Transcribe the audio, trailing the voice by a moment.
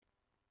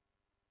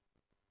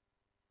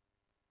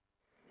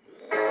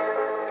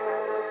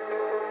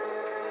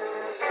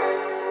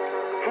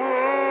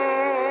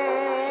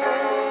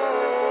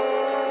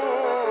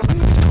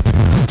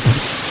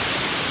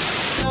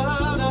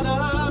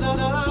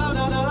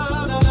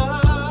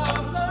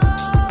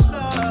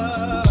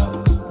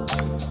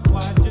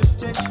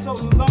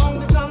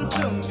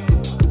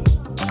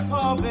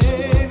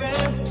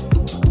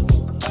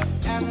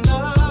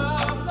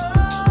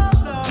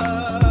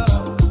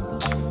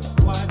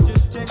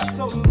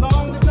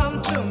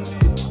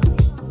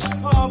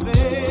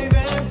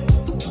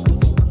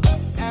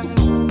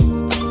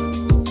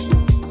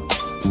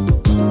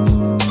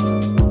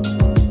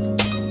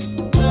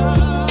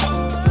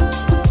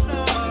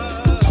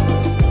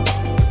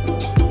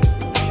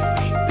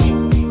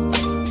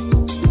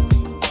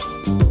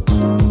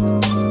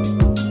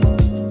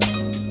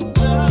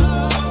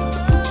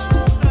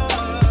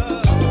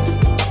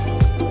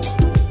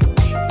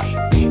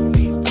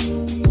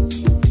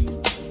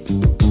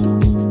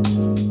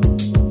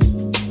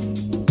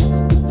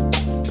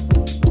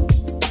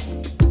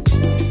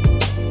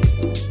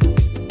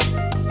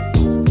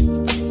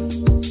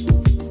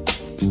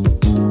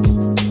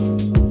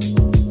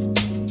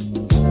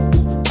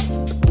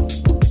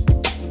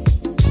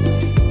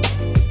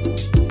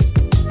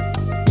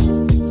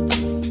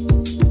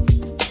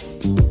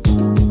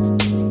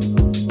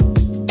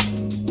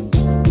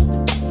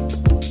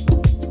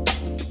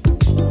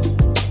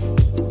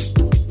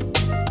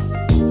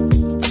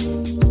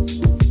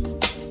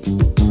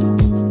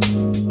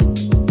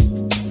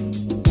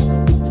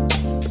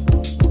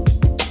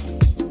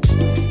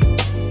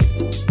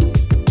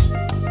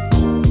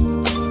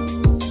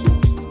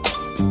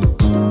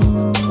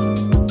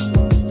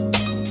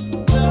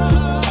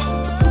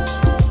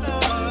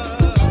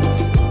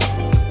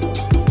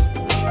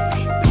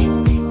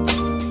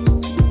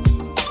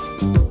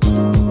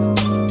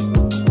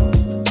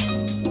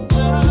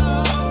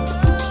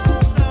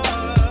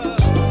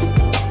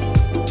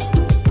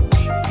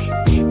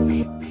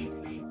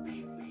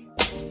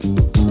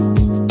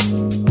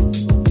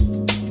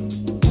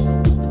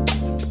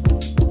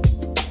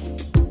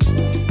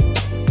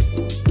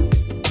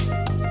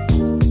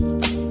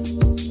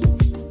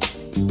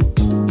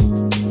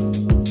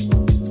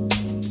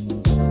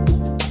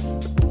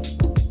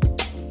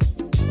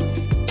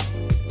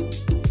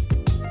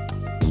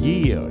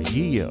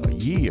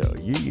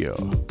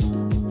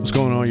What's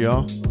going on,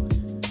 y'all?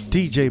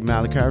 DJ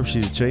Malachi,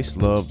 Rashida Chase,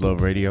 Luv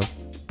Luv Radio.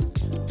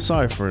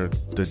 Sorry for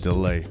the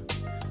delay.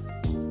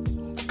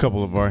 A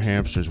couple of our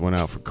hamsters went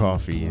out for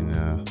coffee and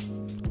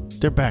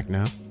they're back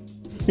now.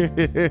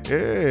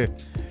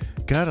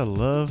 Gotta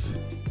love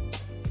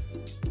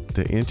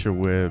the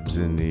interwebs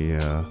and the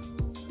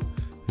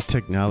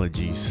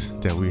technologies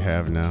that we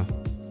have now,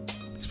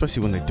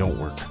 especially when they don't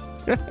work.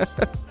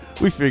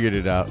 We figured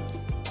it out.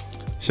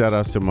 Shout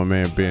outs to my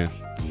man Ben.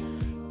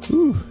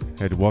 Whew,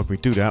 had to walk me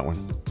through that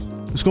one.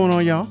 What's going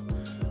on, y'all?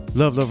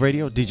 Luv Luv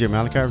Radio, DJ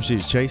Malachi,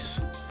 Rashida Chase.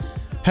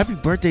 Happy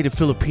birthday to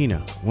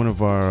Filipina, one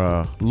of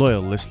our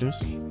loyal listeners.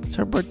 It's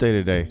her birthday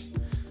today.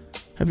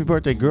 Happy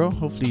birthday, girl.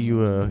 Hopefully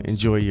you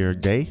enjoy your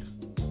day,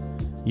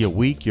 your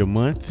week, your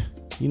month.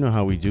 You know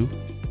how we do.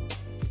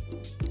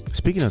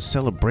 Speaking of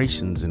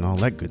celebrations and all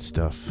that good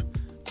stuff,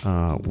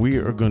 we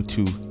are going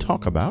to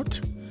talk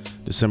about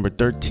December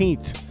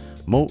 13th,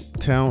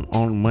 Motown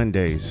on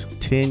Mondays,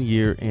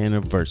 10-year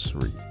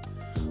anniversary.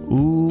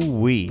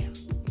 Ooh-wee.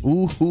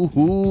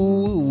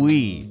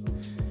 Ooh-hoo-hoo-wee.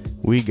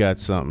 We got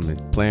something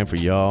planned for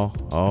y'all.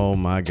 Oh,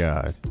 my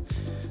God.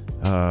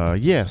 So I'm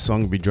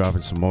going to be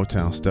dropping some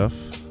Motown stuff.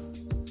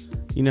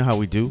 You know how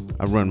we do.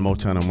 I run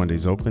Motown on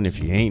Mondays Oakland,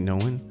 if you ain't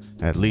knowing,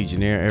 at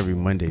Legionnaire every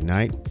Monday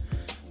night.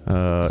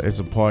 It's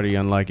a party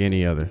unlike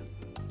any other.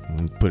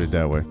 Put it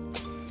that way.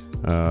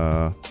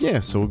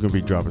 So we're going to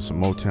be dropping some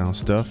Motown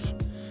stuff.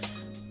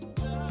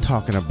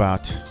 Talking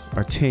about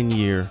our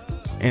 10-year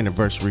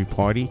anniversary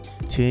party.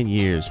 10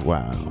 years,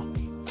 wow.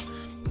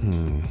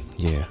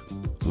 Yeah,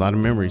 a lot of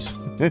memories.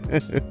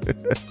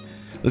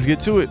 Let's get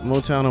to it.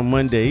 Motown on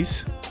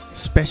Mondays,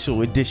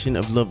 special edition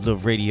of Luv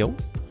Luv Radio.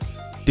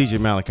 DJ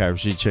Malachi,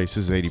 Rashid Chase,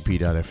 this is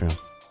ADP.FM.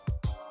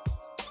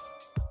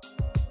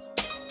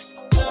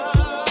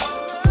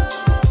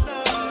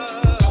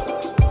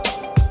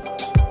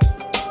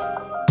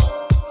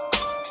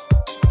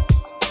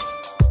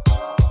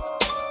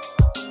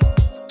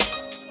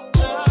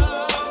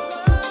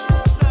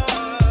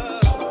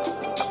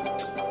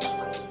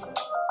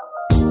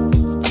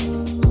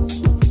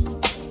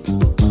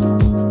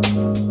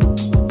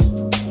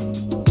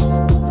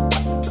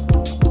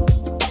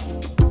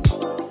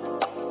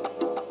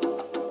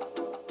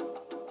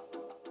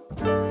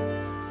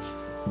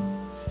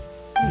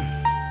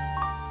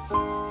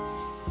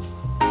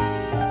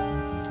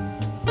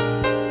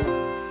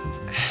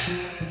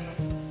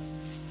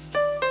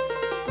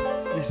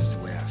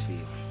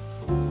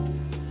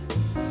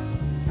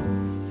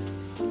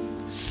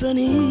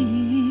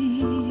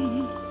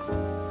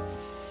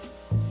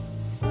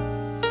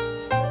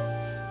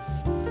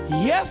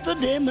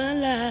 Yesterday my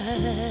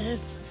life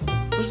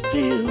was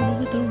filled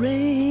with the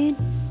rain,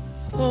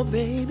 oh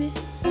baby.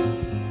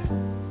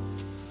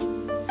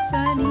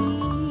 Sunny,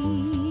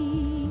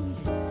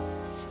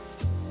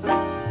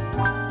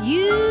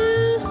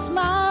 you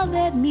smiled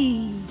at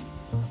me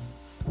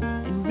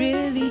and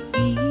really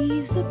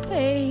eased the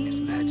pain. It's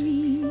magic.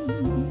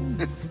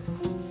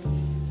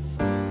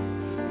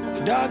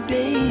 Dark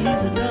days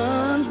are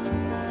done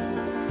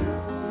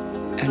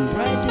and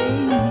bright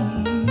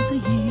days are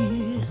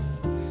here.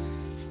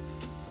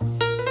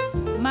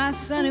 My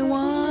sunny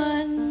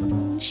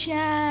one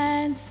shine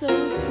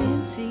so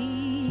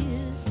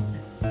sincere.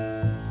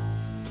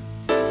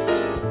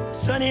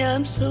 Sonny,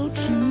 I'm so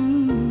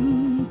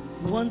true,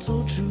 one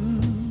so true.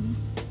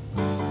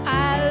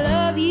 I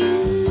love you.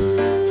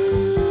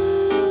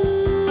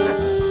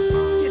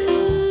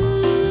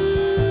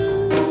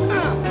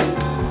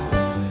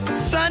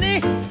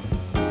 Sonny,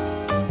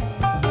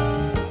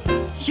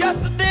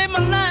 yesterday my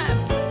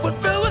life was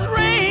filled with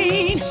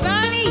rain.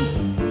 Sonny,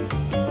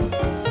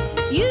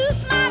 you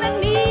smile at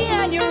me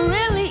and you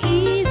really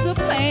ease the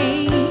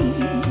pain.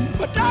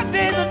 But dark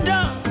days are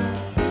done,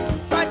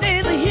 bright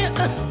days are here.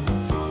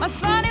 My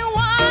sunny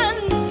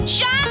one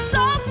shines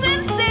so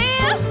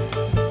sincere.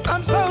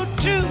 I'm so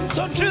true,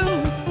 so true.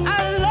 I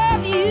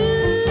love you.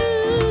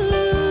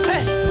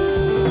 Hey,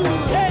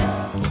 hey,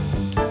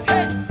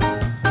 hey,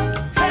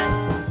 hey.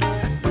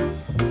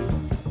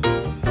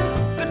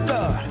 Good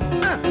God.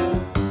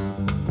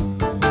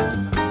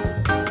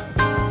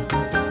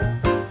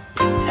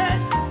 Hey.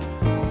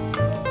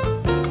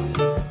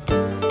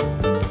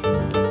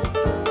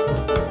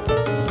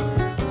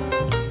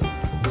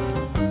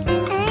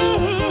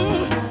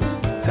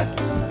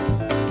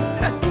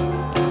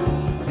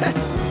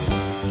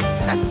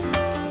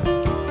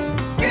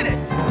 Get it,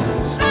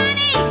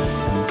 Sonny.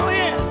 Oh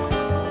yeah.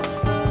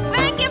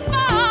 Thank you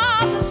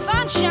for the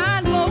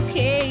sunshine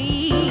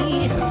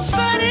bouquet,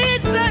 Sonny,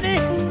 Sonny.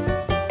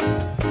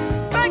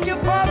 Thank you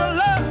for the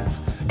love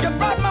you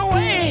brought my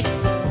way.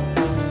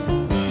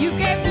 You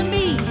gave to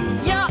me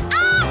your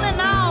all in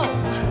all,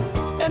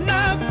 and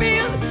now I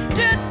feel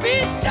 10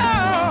 feet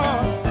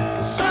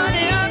tall.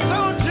 Sonny, I'm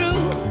so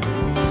true.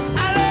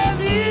 I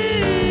love you.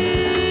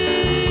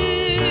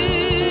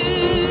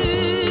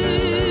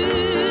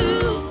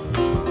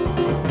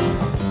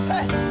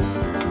 Hey.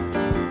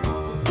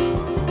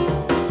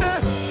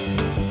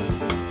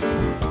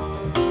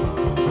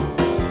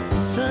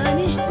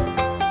 Sonny,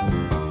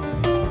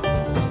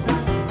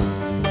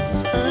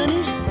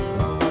 Sonny,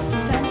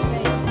 Sonny,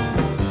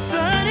 baby,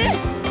 Sonny,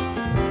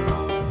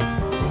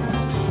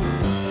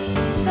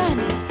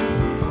 Sonny,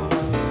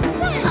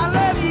 Sonny. I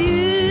love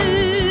you.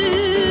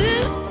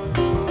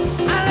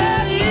 I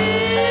love you.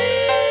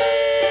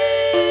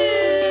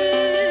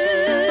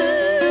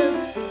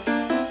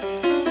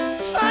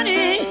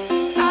 Sonny,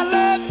 I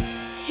love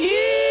you.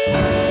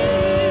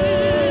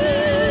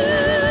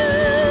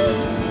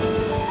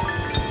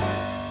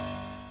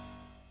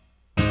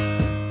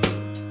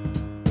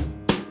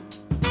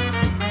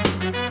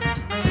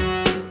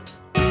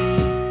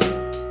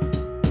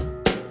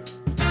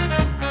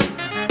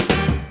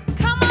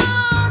 Come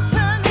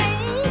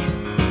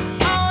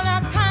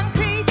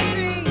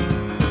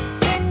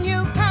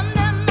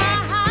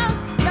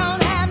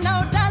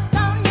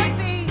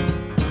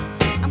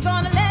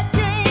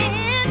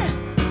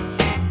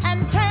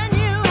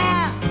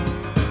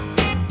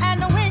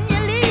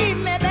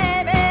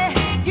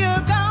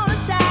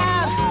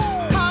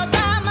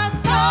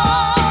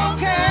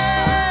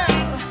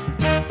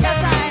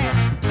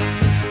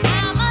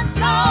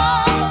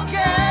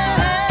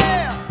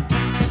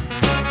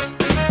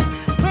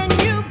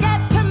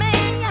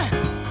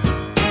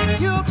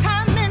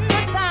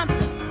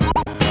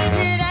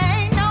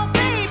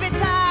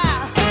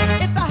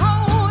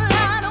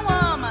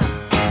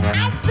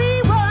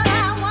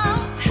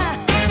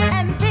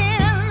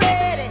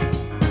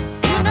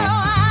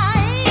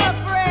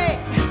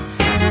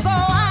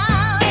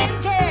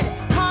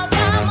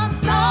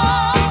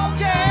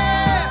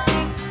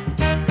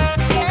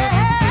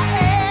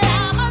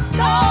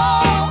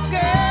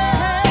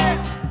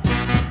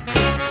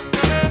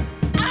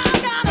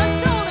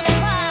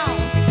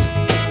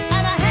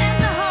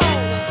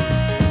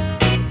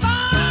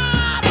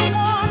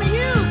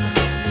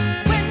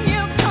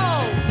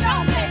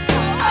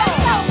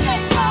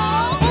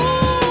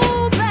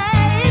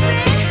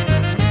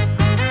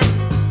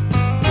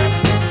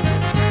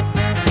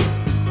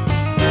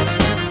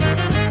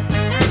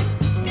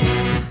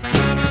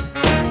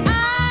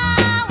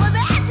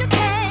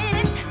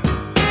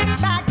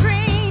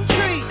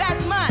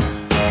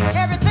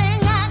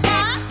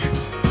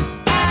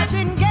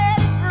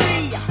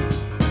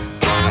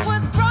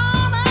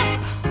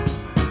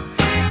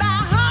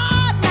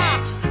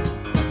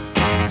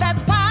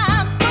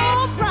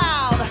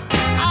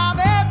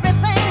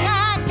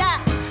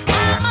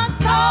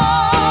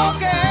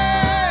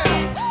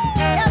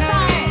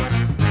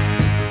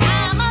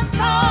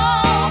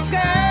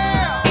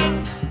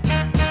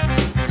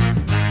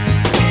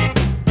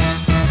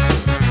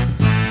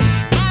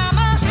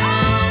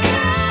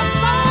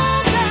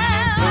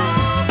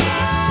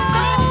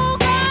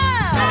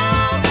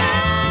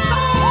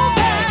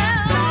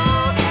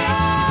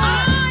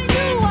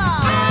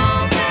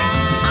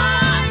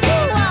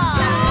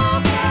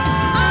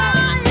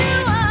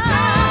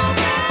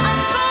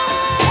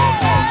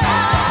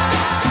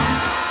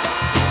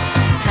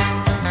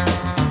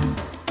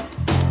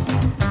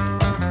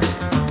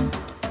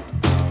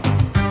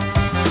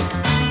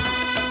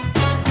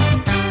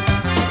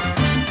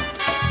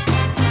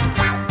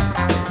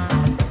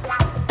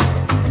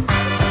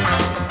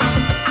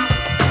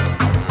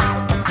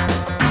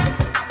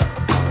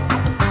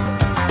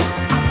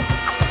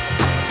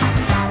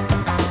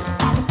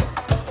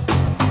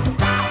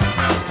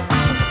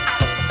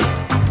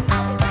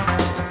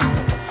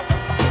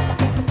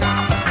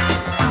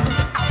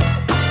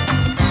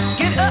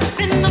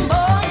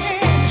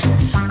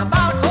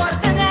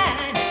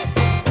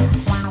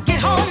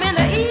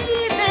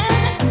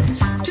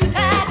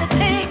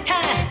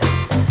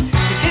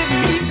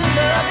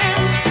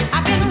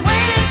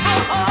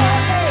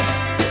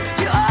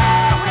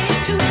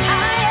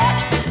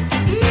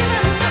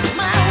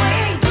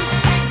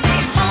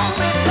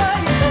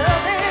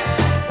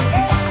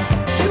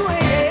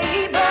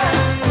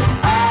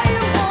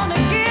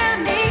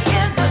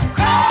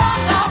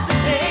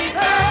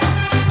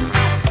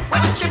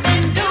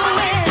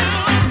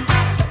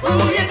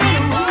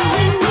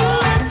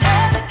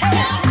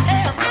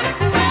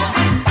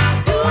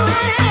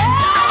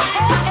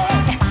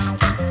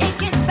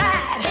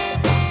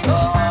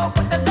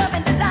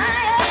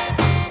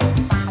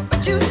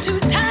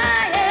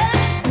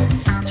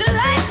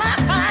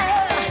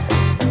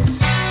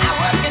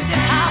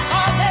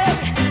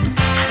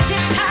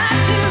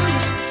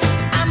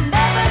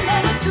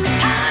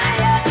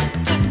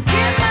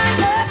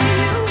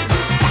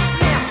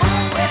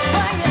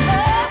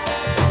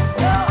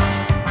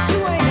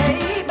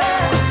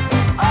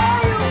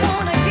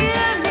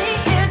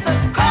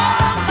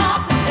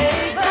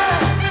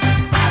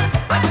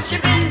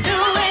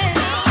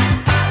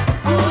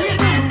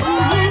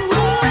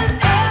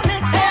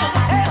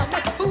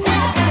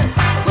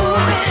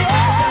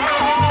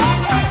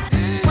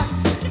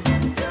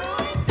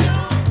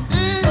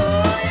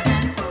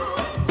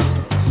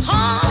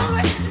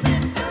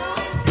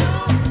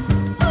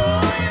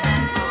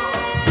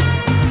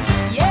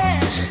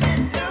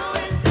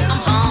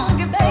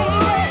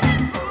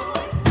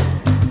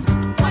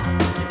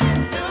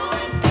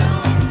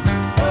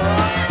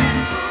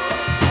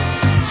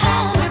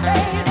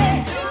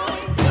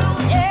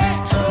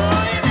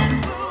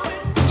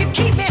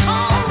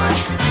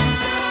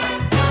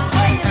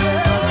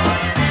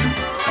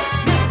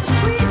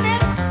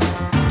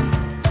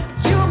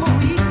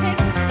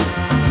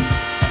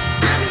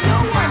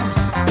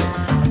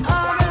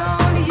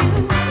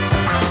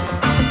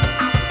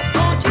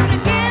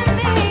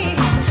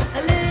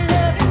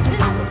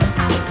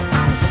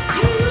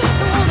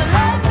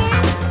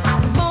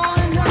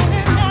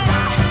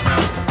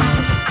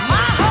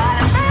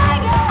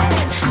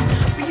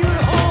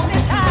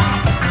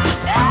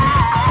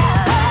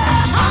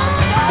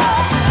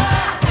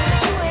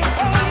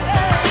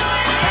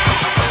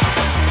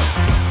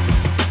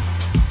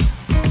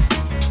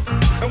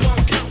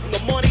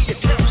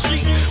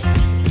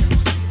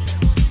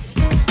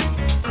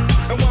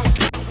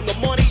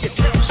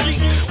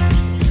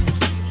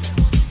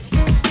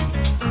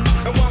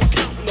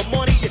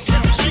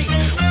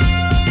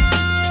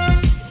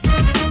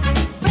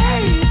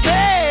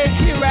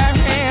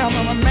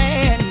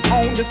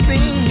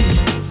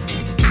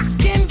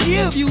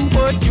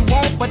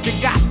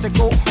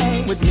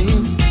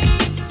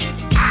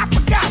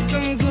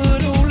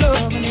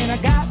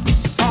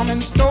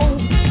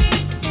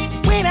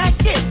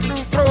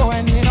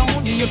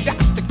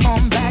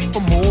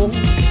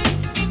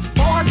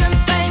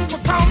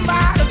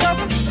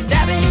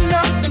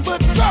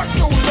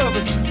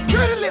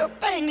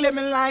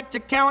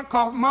count,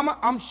 cause mama,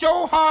 I'm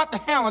sure hard to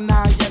handle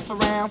now, yes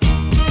around.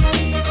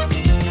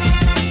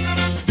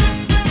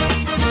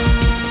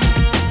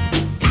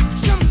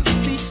 Action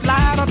speaks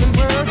louder than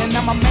word, and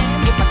I'm a man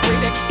with a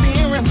great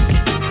experience.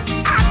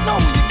 I know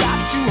you got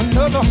you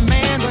another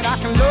man, but I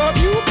can love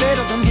you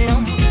better than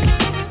him.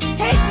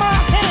 Take my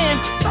hand,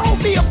 don't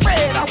be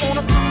afraid, I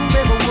wanna prove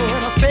every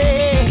word I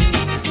say.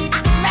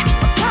 I'm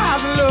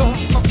advertising love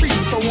for free,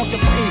 so won't you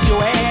place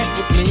your ad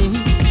with me?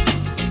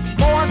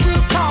 Boys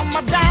will call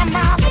my dime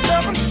out for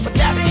loving, but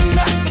that ain't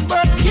nothing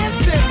but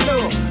instant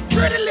love.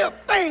 Pretty little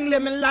thing,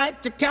 let me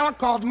light your count,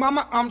 cause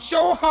mama, I'm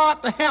sure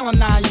hard to handle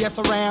now, yes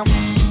around.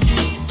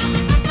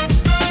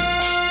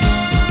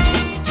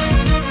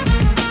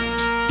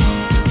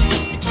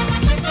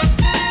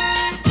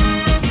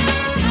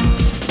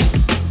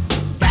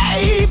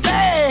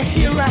 Baby,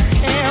 here I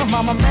am,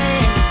 I'm a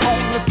man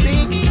on the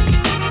scene.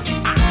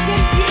 I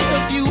can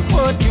give you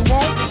what you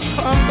want, just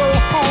come go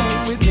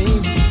home with me.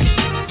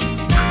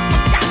 I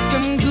got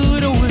some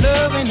good old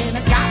loving and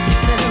I got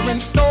better in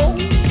store.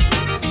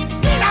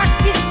 When I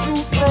get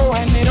through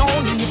throwing it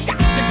on you, you got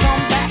to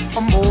come back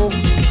for more.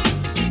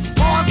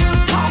 Boys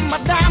will call my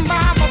dime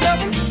by my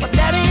loving, but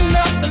that ain't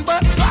nothing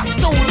but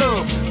drugstore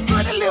love.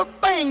 Pretty little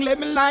thing, let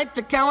me light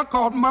the count,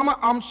 called mama,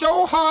 I'm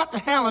sure hard to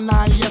handle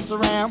now, yes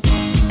around.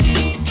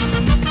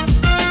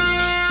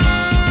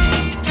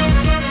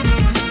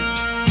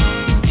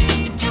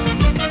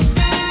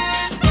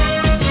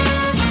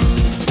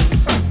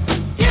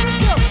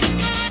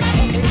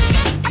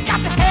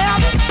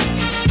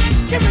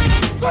 Give me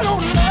some good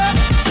old love.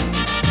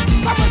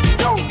 Some of you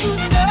don't do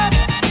love.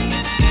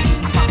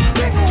 I'm a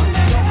big old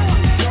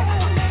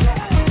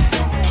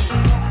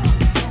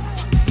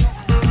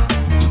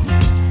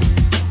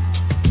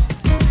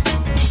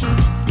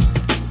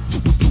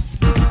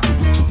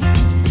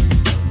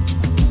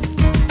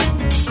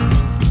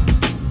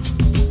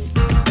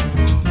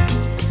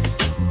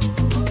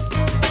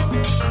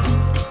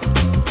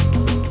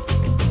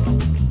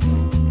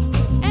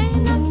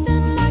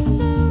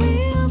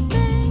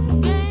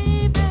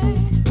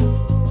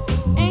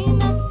Ain't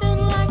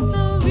nothing like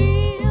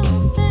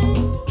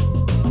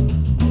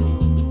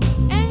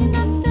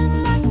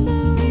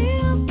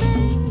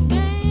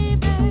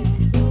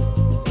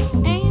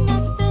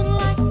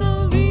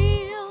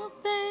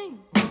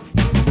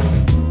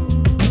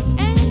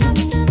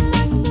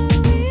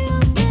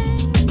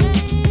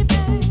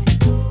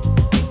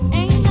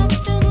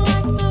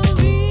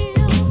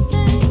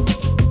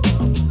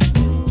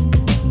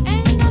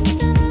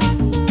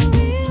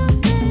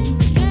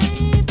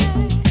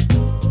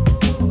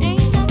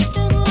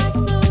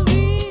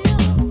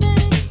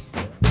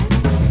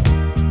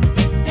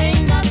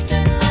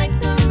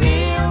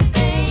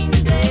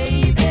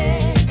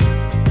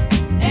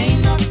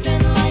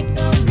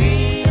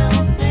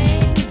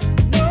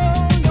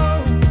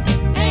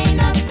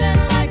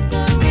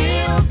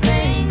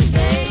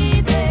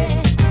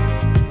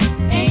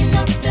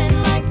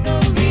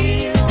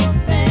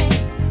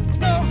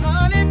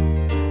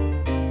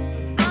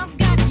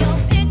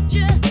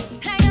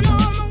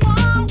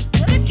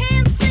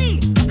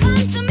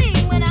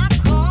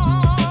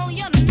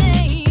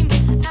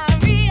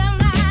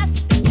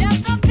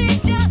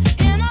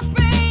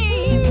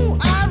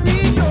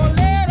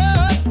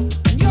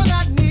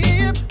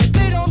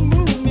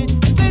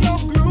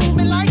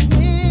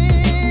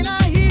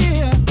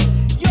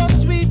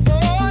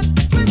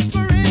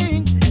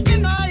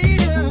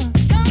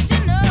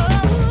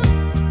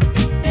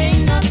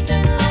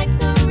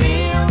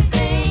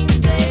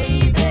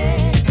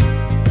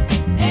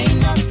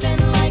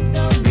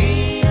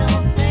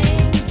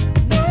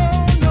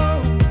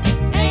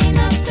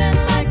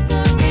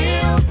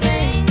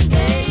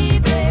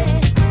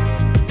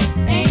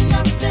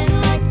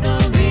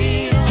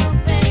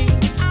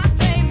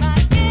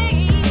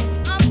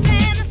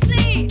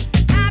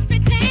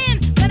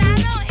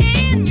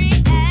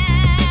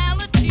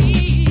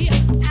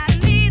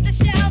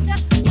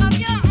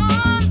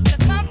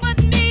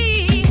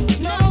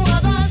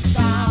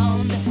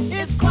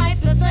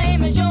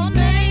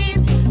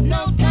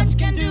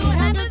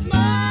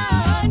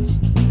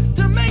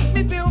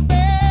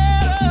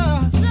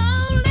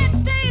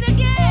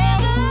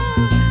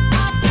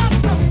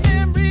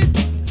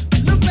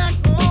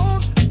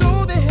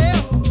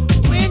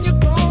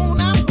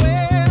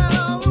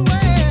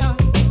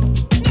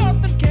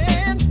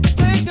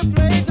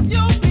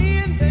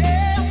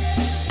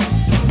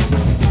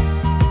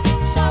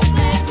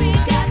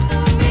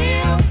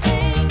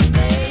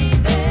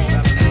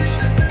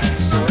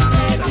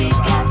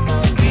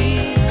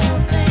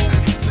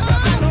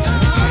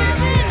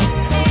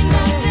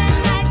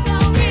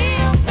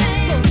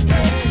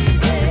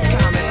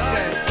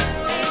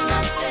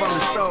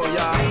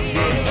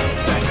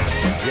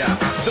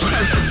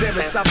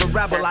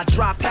rebel, I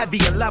drop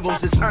heavier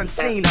levels, it's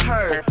unseen or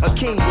heard. A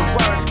king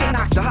with words, can't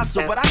knock the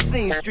hustle, but I've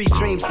seen street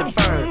dreams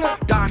deferred.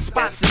 Dark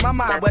spots in my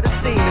mind where the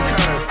scene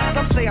occurred.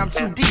 Some say I'm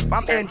too deep,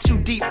 I'm in too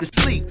deep to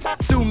sleep.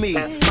 Through me,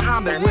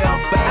 Muhammad will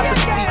forever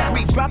speak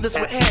Greek. Brothers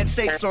with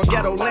handshakes on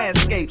ghetto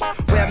landscapes,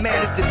 where a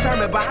man is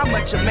determined by how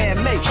much a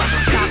man makes.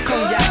 Cop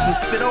cognacs and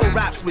spit old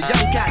raps with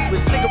young cats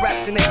with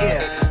cigarettes in their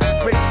ear.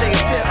 Rich stay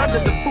here under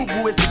the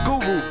fubu is a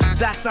guru,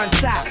 that's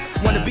untapped.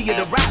 Wanna be in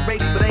the rap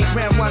race, but ain't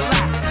ran one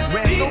lap.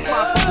 Ran so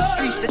far from the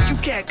streets that you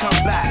can't come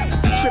back.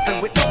 Be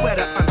tripping with nowhere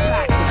to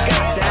unpack,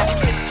 forgot that.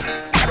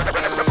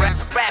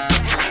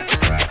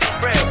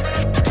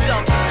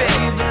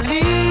 You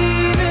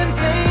believe in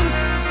things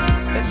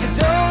that you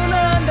don't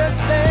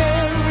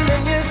understand,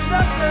 and you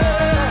suffer.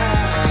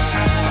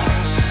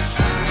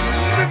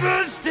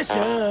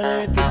 Superstition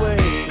ain't the way.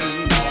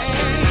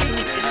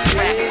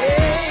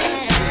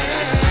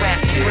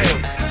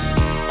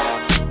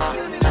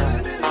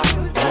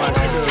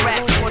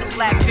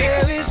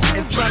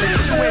 In front of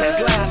 2-inch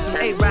glass and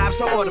 8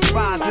 raps, I order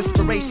fries.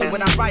 Inspiration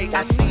when I write,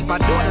 I see my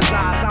daughter's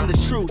eyes. I'm the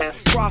truth.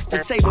 Cross the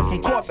table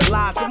from corporate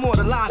lies,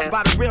 immortalized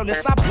by the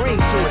realness I bring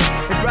to it.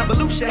 If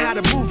Revolution had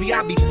a movie,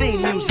 I'd be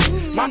theme music.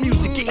 My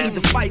music can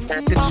either fight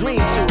or dream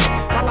to it.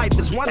 My life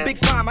is one big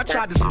crime, I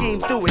tried to scheme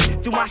through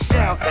it. Through my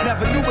shell,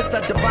 never knew what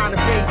the divine would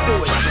bring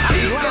through it. I'd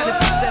be lying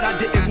if I said I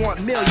didn't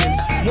want millions.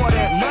 More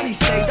than money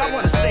saved, I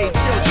want to save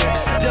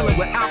children. Dealing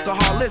with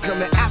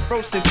alcoholism and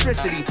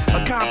Afrocentricity.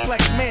 A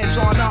complex man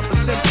drawn off of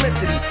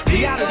simplicity.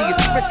 Reality is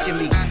frisking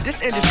me.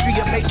 This industry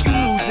will make you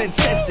lose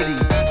intensity.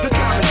 The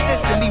common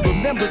sense in me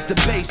remembers the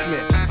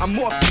basement. I'm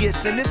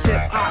Morpheus in this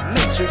hip-hop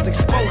matrix,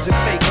 exposing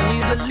fake. When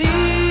you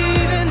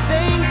believe in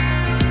things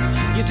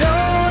you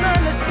don't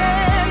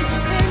understand,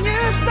 then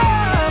you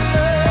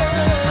suffer.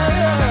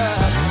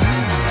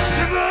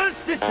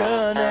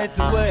 Superstition ain't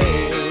the way.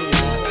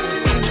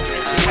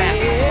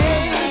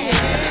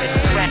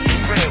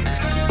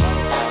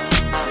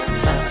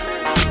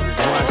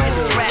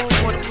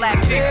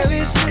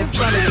 In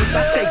front of this,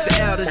 I take the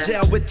L to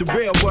jail with the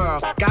real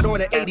world. Got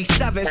on an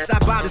 87,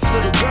 sat by this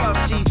little girl.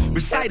 She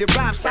recited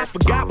raps, I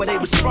forgot where they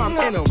was from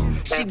in them.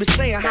 She was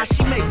saying how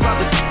she make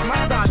brothers.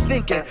 I start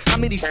thinking, how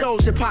many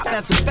souls hip-hop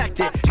has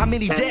affected? How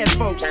many dead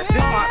folks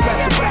this art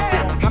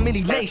resurrected? How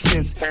many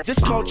nations this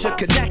culture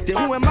connected?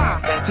 Who am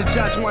I to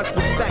judge one's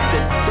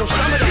perspective? Though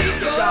some of that,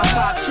 y'all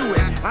vibe to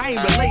it. I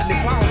ain't relating.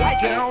 If I don't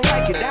like it, I don't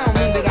like it. That don't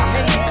mean that I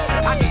hate it.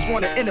 I just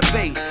wanna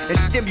innovate and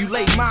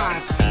stimulate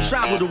minds.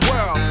 Travel the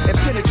world and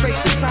penetrate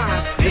the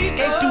times.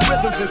 Escape through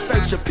rhythms in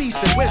search of peace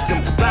and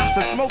wisdom. Blast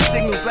of smoke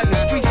signals letting the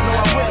streets know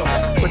I'm with them.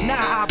 But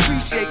now I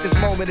appreciate this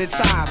moment in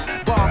time.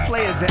 Ball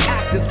players and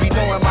actors be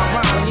knowing my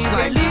rhymes.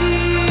 When you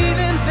believe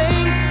in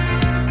things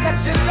that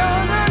you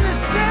don't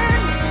understand,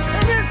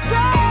 and you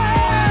suffer.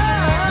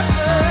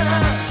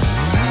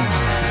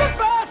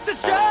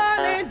 Superstition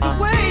ain't the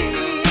way.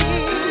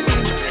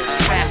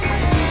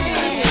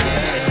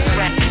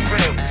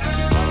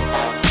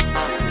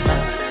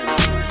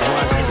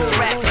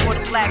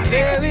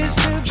 Very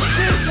superstitious,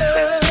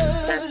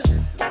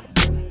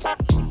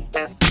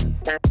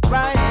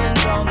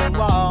 writings on the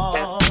wall.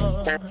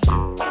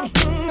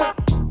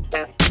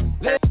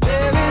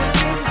 Very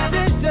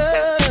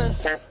superstitious,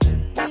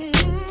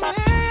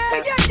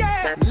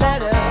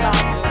 letters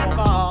about to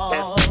fall.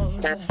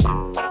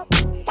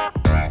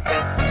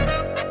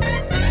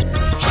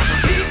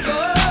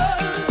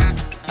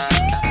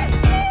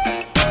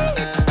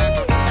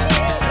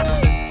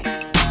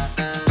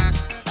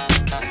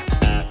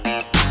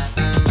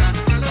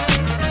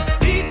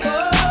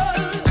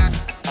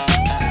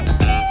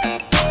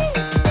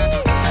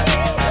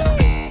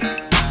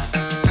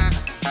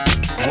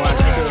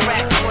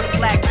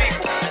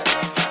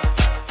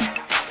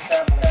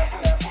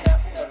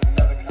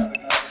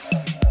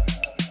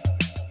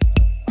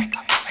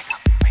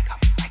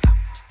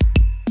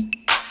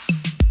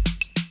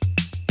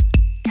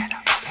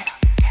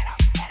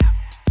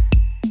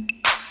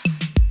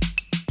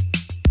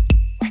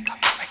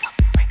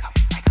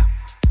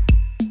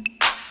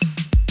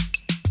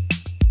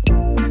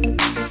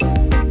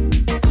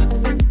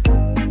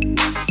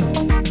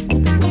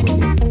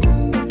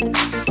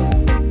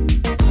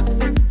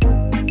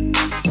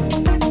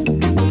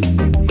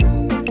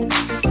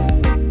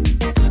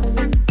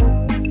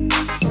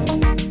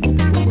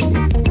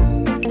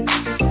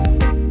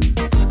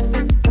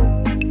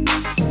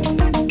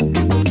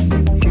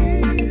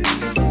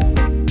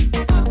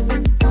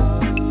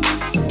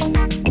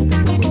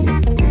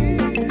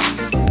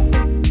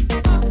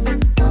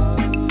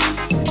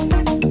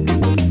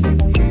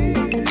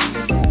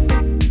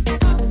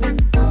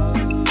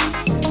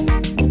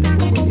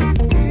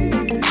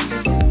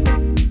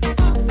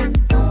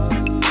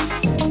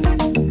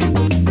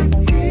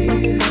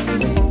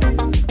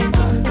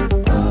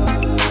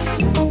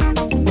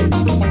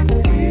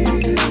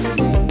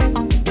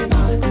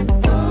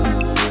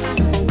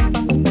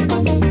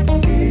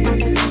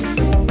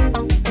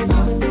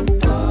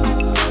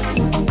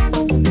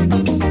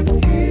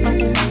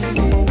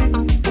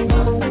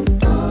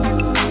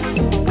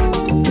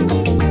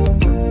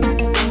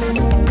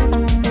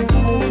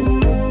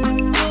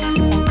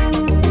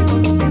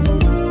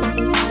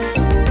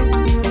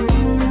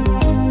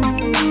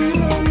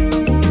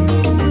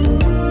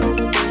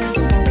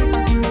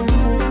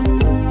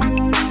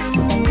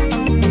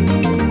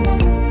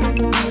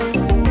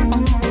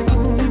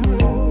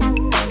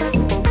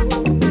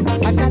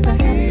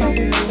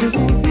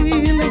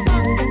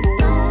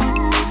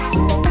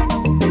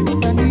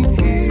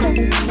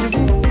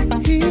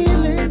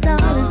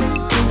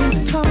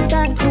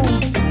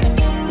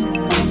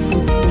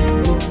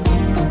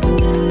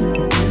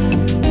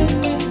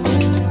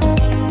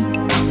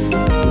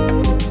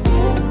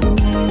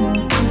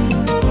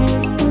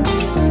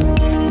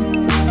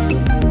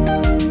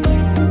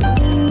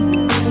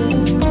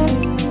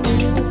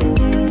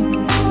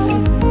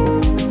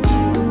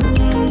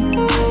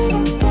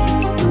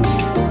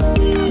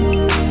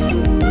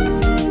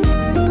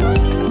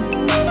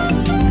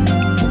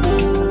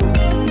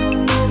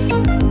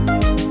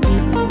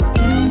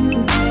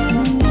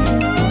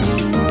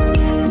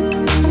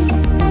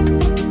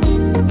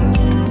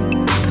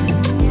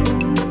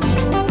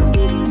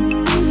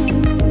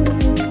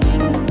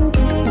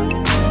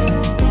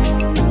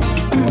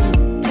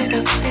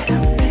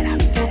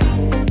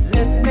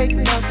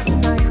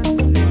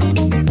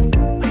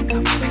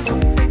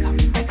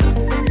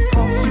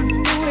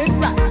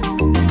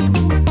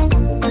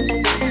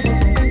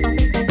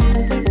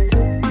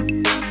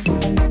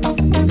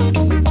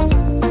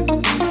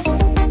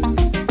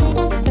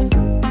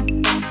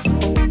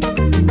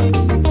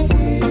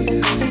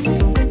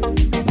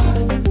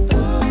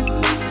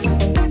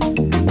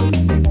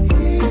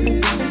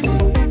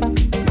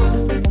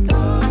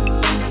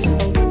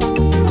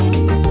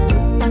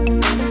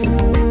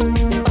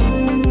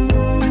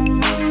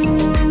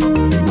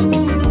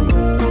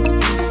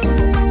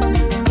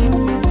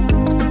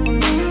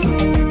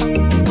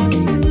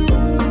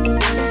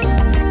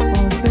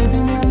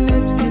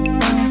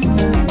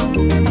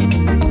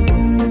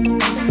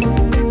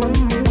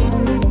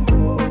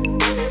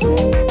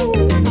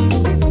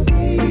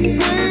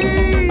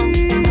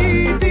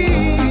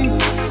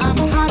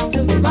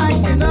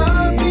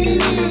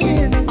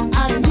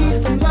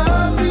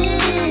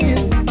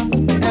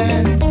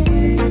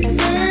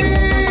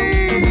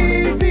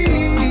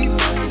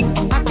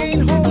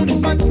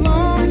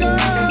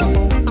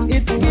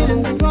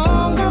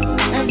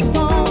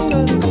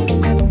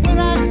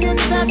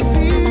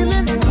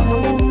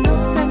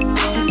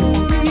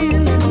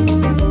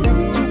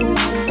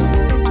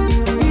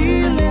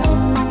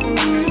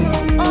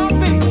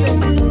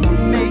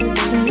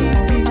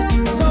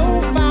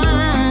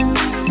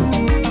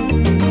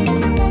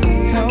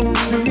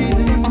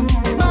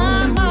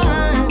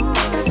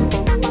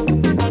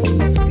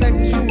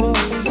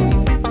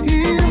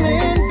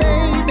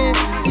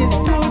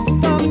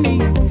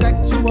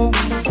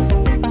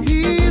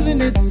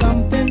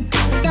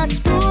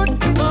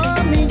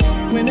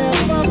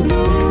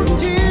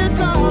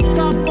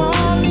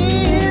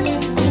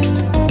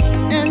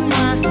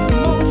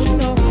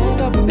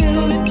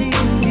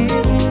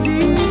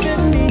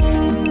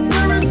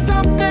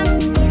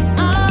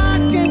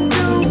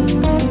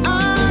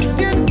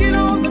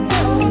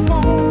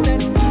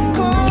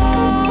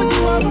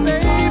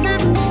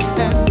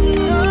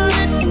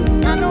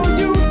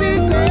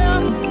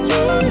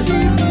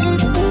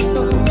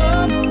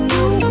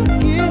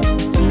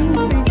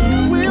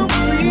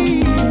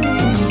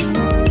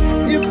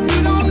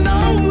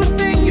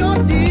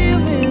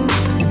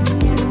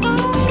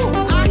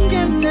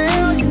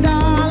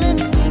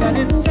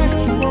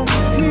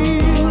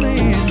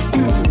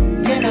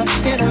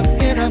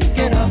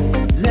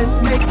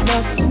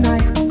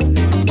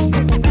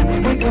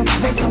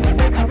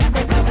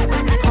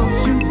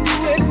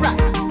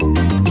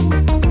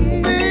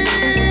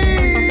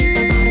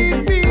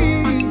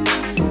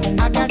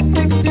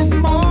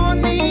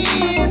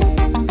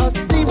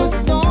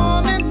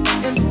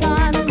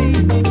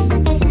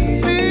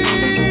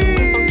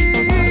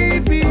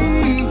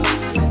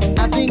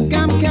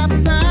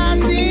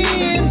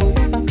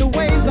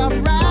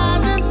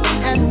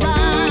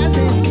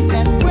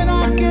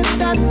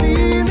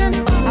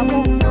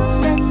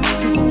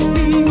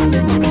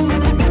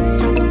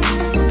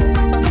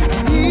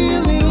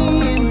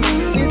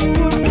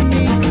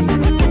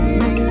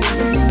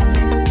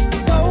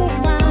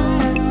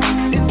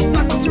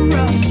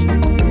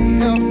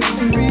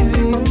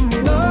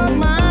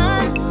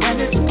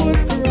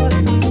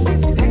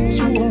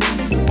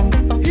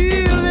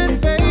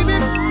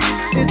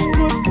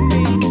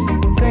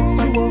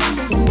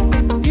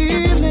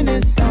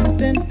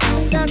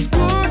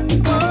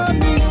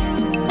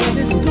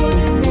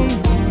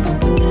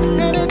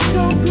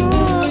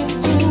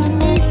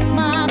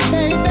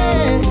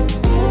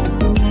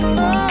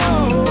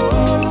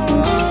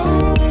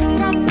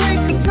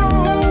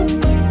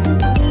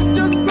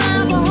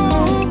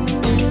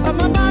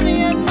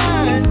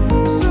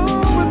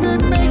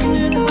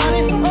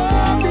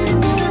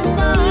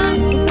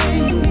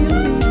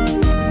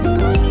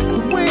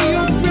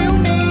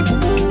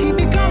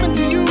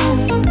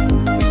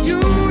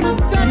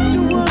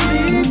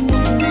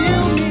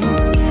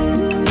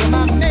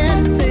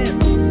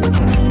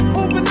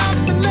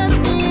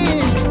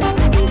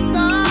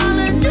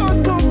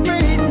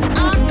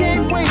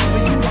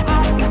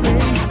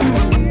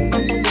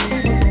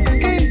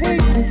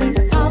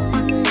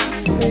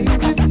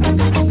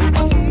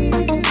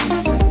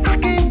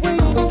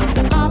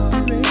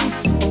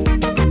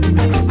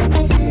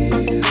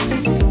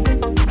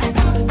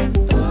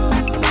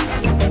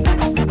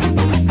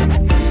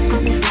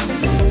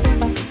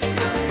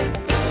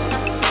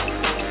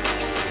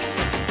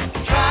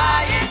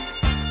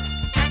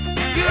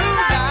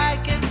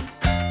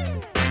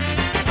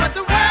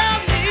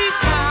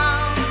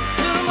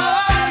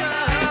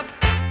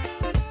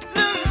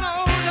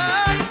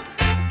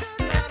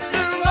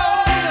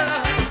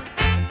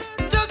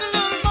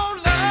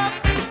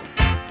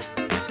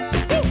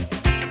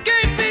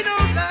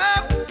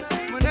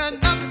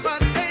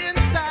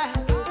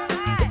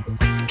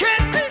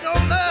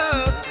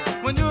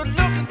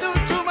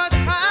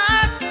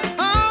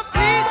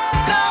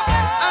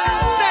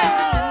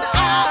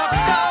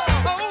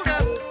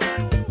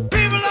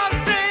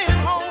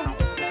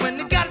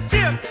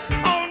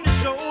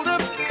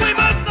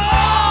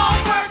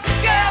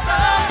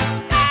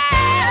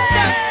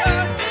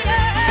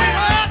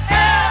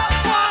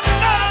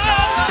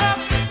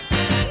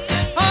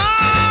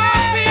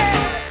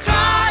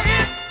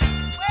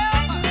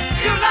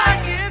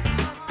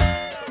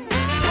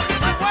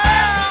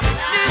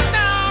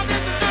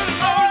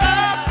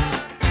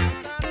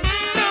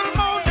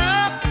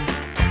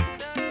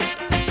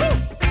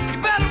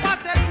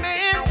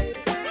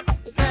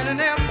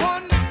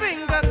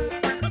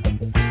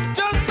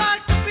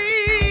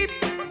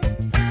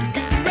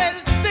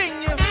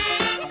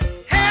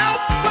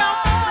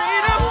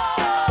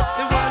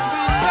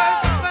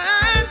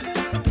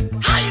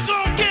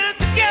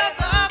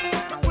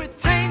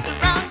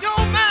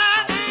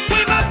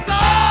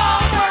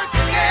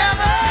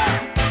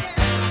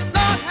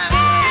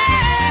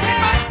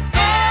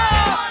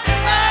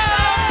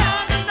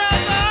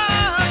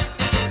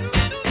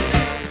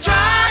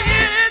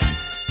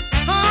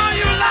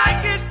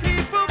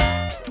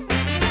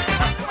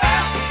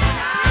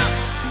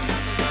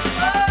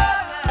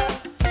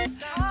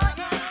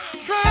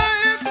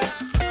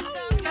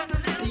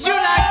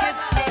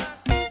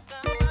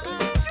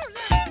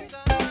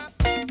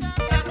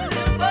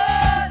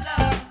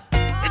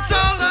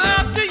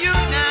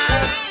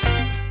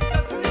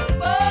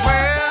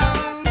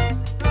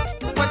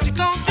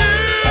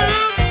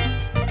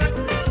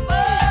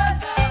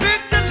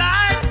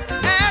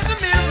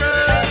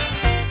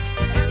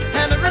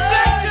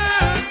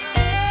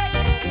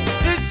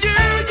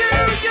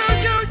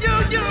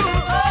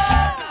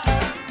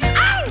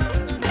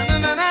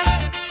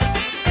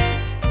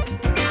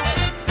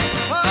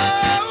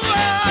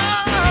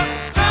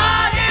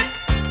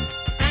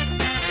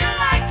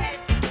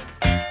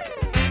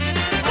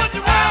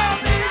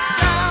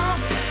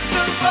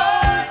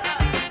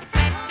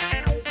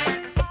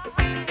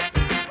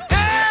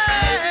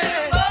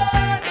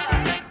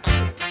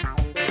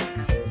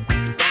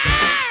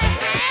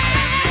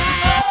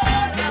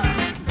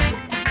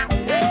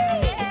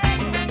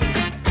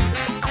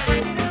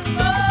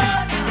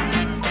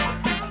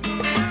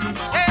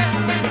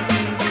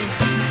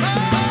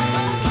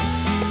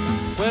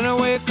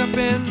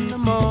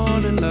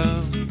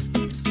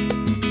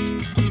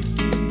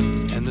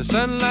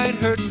 light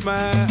hurts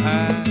my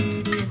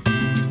eyes,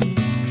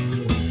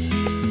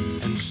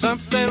 and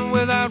something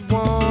without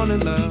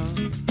wanting love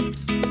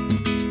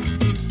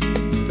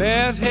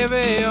bears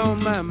heavy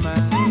on my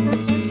mind.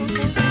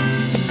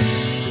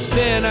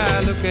 Then I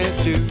look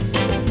at you,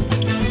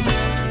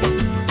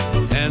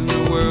 and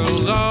the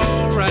world's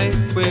alright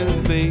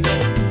with me.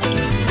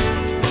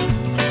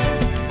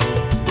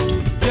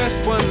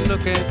 Just one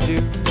look at you,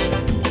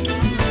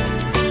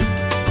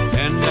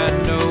 and I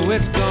know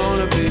it's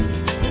gonna be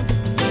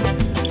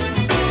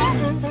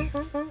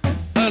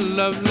a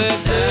lovely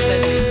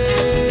day.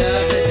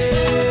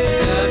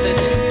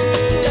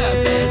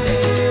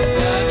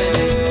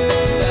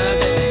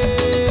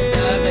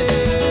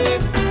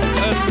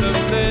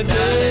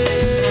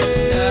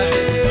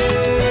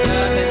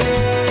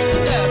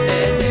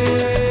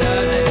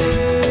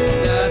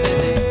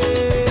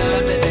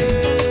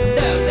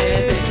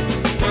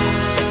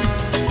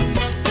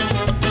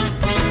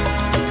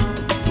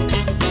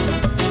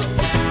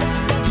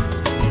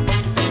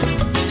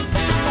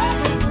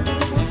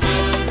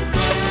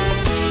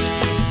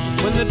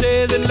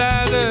 That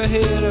lies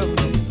ahead of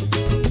me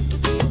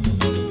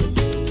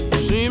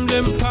seemed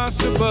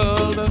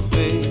impossible to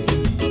face,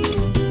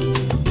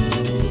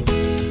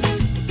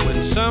 when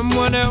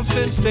someone else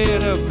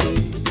instead of me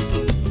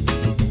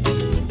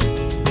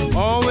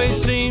always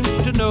seems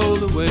to know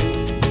the way.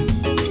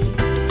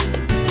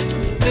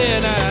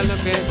 Then I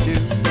look at you,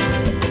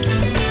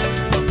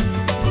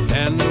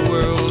 and the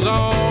world's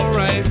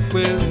alright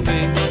with me.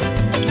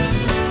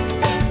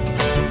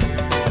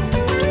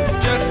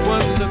 Just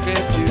one look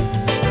at you,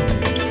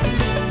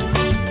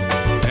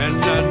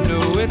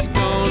 it's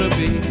gonna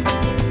be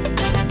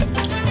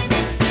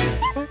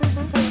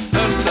a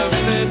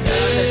lovely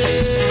day.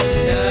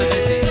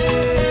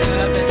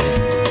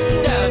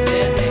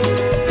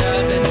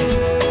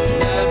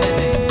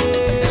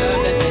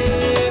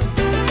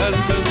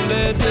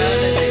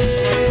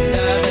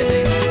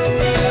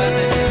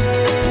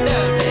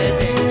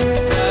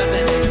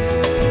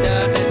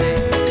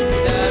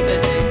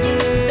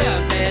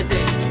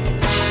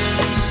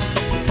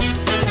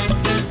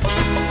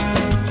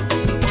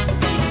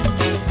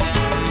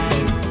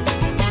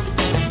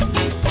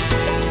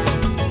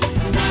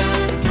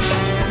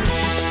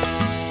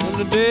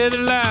 That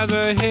lies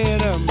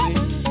ahead of me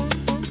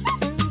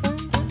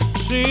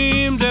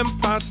seemed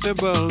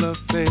impossible to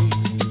face,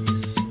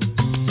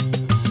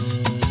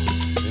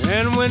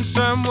 and when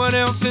someone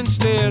else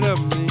instead of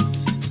me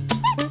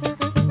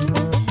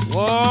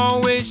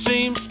always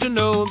seems to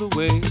know the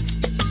way,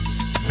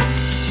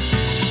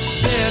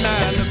 then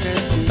I look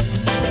at you,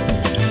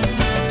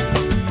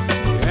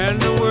 and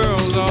the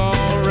world's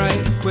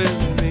alright with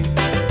me.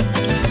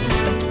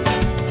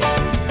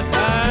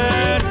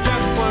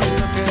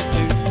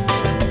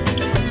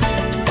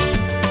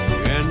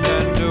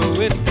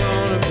 It's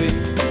gonna be a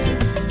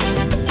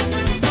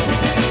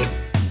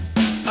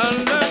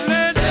lovely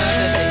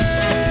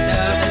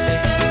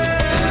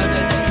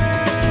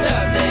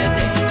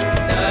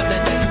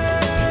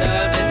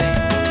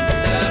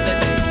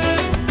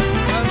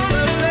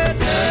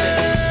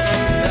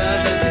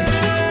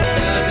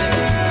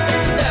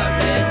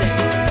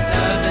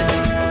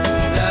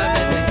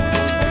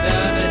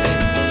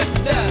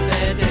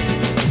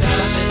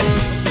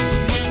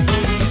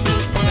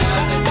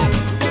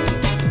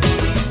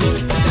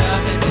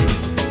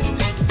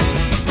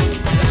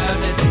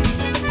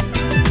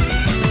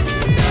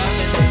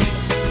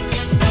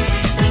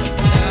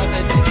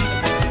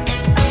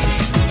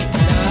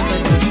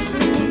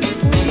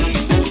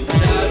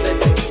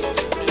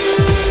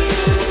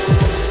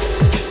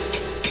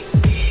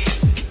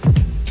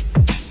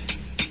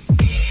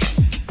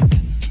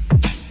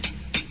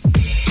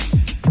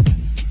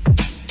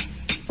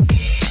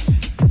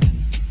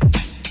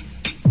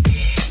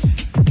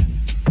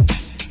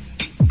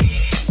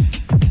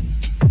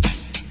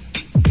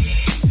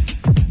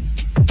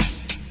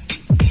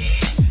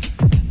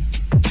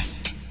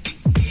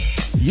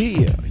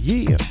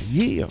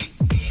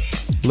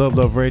Luv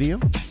Luv Radio,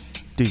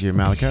 DJ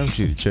Malachi,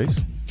 Sheeta Chase.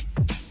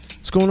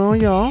 What's going on,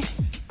 y'all?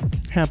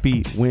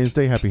 Happy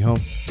Wednesday, happy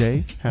hump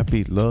day,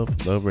 happy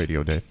Luv Luv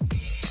Radio day.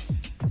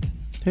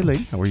 Hey,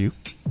 lady, how are you?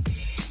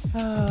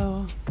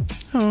 Oh.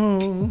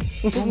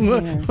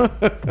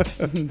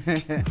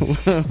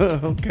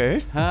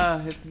 Okay.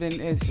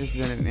 It's just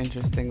been an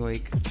interesting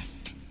week.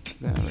 It's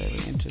been a really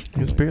interesting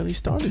It's week. barely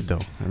started,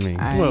 though. I mean,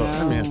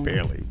 it's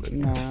barely, but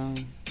no,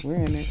 we're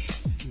in it.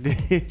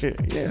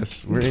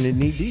 Yes, we're in it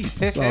knee deep.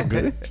 It's all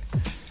good.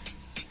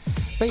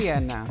 But yeah,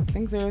 no,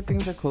 things are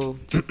cool.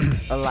 Just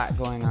a lot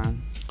going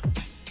on.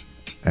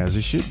 As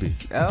it should be.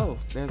 Oh,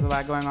 there's a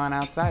lot going on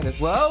outside as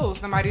well. Whoa,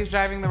 somebody's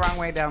driving the wrong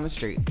way down the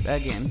street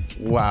again.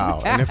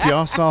 Wow. And if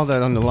y'all saw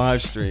that on the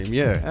live stream,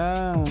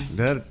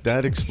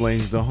 that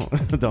explains the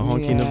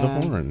honking of the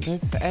horns.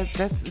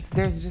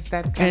 There's just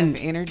that kind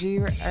of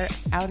energy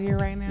out here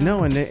right now.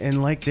 No,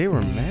 and like they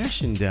were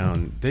mashing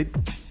down. They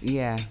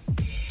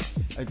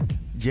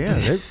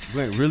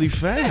went really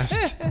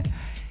fast.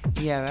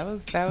 Yeah, that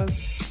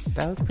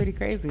was pretty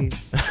crazy.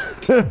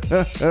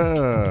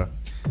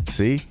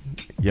 See,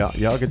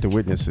 y'all get to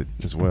witness it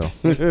as well.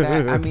 It's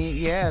that, I mean,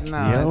 yeah,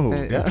 no, Yo,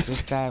 it's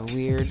just that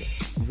weird,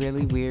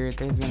 really weird.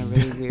 There's been a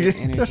really weird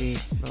energy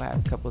the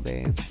last couple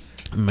days.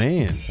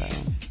 Man, So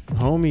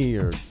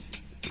homie or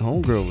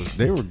homegirl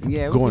they were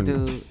yeah, it going.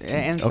 was a dude,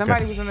 and Okay.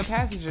 somebody was in the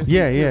passenger seat.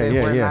 Yeah, too. yeah, They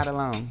yeah, were yeah. not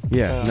alone.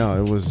 Yeah, So,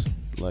 no, it was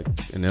like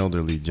an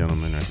elderly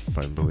gentleman, if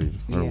I believe,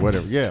 or Yeah.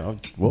 whatever. Yeah.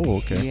 Whoa.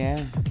 Okay.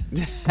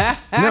 Yeah.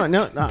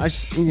 No.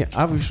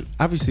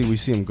 Obviously, we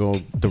see him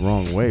go the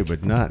wrong way,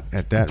 but not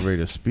at that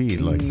rate of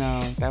speed. Like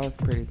No, that was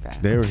pretty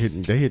fast. they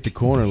hit the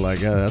corner. Like,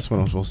 yeah, that's what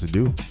I'm supposed to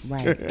do.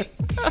 Right.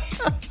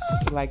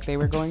 Like they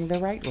were going the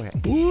right way.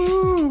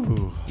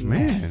 Ooh,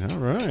 man. All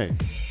right.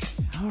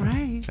 All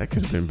right. That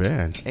could have been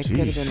bad. It could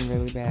have Jeez. been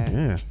really bad.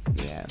 Yeah.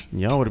 Yeah.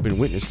 Y'all would have been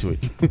witness to it.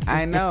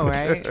 I know,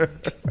 right?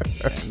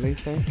 At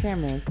least there's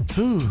cameras.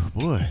 Ooh,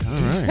 boy. All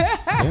right.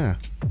 Yeah.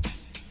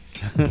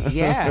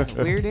 Yeah,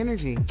 weird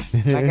energy.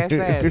 Like I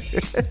said,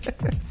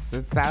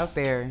 it's out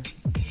there.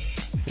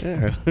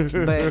 Yeah.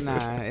 But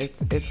nah,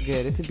 it's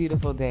good. It's a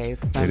beautiful day.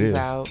 The sun's is.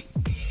 out.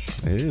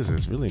 It is.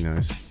 It's really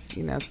nice.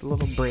 You know, it's a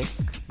little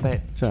brisk,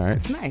 but It's all right.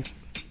 it's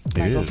nice. It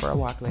Might go is. for a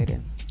walk later.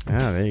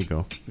 Ah, there you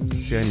go.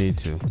 See, I need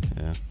to.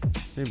 Yeah.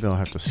 Maybe I'll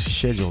have to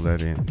schedule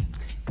that in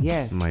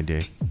Yes. my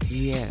day.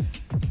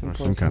 Yes. It's Or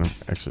some kind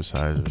of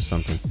exercise or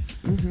something.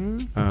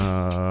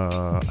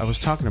 I was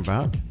talking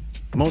about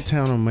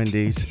Motown on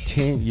Monday's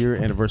 10-year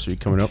anniversary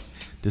coming up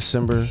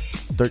December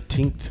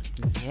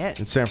 13th Yes.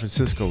 in San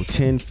Francisco,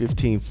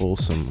 1015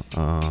 Folsom.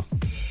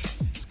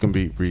 It's going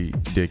to be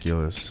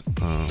ridiculous.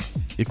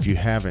 If you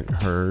haven't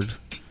heard,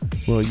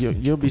 well,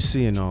 you'll be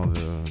seeing all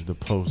the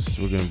posts.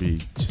 We're going to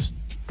be just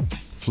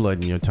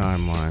flooding your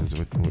timelines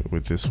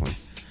with this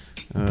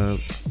one.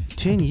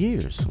 10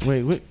 years.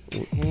 Wait.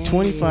 10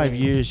 25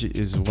 years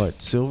is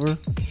what? Silver?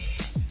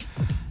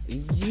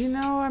 You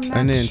know, I'm not sure.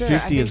 And then I 50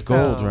 think is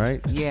gold, so. right?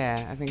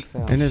 Yeah, I think so.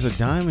 And there's a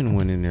diamond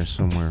one in there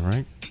somewhere,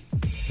 right?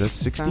 Is that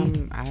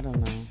 60? I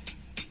don't know.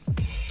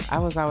 I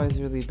was always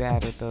really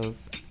bad with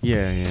those.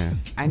 Yeah.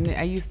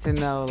 I used to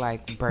know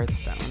like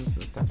birthstones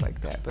and stuff like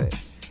that, but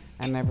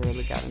I never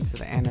really got into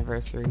the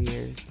anniversary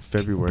years.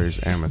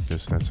 February's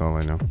amethyst. That's all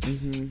I know.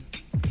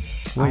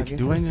 Mm-hmm. Wait, August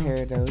do I is know?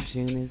 peridot.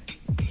 June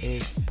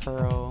is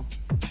pearl.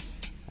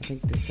 I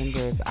think December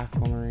is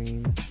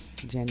aquamarine.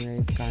 January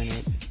is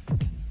garnet.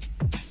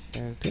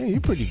 Yeah, you're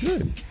pretty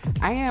good.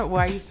 I am.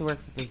 Well, I used to work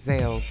for the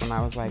Zales when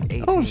I was like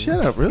 18. Oh,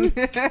 shut up, really?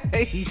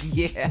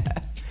 Yeah.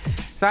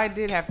 So I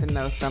did have to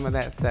know some of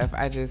that stuff.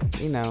 I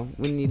just,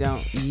 when you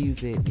don't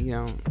use it, you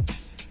don't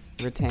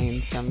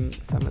retain some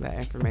of that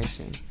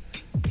information.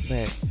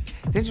 But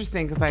it's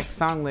interesting because like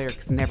song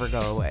lyrics never go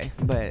away,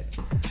 but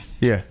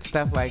Yeah.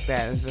 stuff like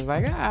that is just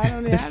like I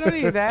don't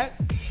need that.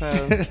 So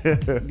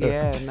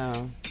yeah,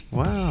 no.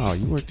 Wow,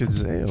 you worked at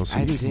Zales. So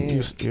I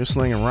did. You're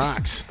slinging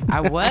rocks.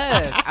 I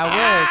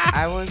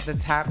was the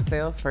top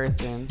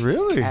salesperson.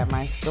 Really? At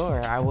my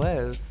store, I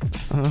was.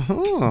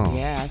 Uh-huh.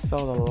 Yeah, I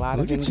sold a lot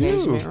Look of at you.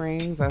 engagement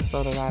rings. I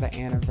sold a lot of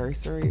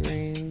anniversary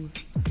rings.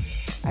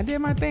 I did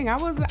my thing. I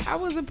was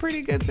a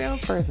pretty good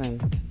salesperson.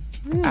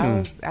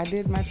 I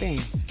did my thing.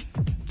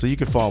 So you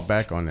could fall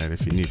back on that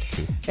if you needed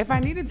to. If I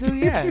needed to,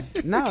 yeah.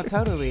 No,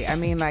 totally. I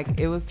mean, like,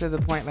 it was to the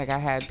point, like, I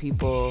had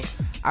people,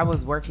 I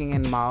was working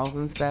in malls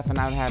and stuff, and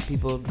I would have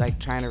people, like,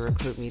 trying to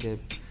recruit me to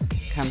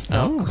come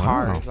sell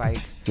cars. Wow. Like,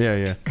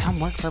 Yeah. come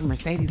work for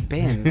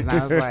Mercedes-Benz. And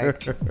I was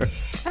like,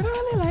 I don't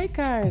really like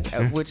cars.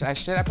 Which I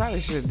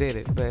probably should have did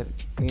it, but,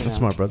 That's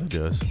what my brother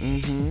does.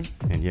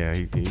 Mm-hmm. And yeah,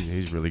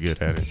 he's really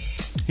good at it.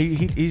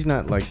 He's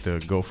not like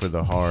the go for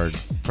the hard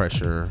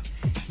pressure.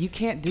 You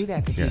can't do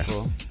that to Yeah.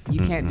 people. You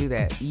can't do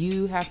that.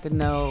 You have to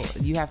know,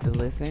 you have to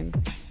listen,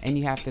 and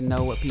you have to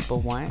know what people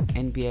want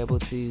and be able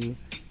to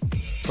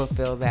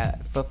fulfill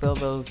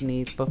those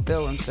needs,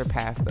 fulfill and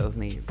surpass those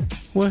needs.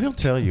 Well, he'll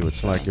tell you.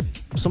 It's like if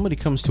somebody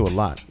comes to a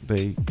lot,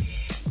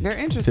 They're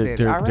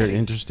interested already. they're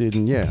interested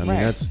in, yeah. I mean,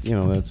 Right. that's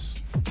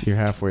you're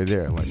halfway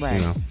there. Like,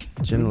 Right.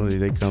 generally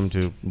they come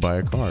to buy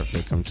a car if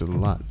they come to the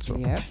lot. So,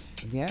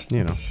 Yep.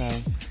 So,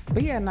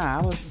 but yeah, no,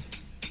 I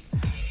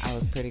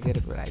was pretty good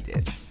at what I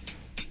did.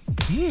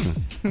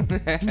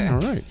 All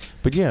right.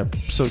 But yeah,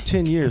 so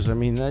 10 years, I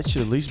mean, that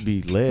should at least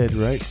be lead,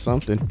 right?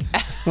 Something.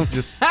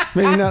 Just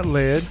maybe not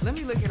lead. Let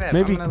me look it up.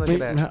 Maybe, I'm gonna look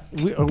it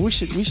up.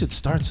 we should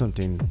start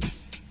something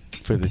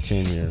for the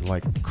 10 year,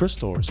 like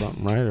crystal or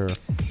something, right? Or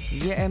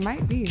Yeah, it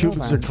might be. cubic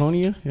Hold on.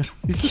 zirconia.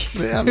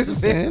 I'm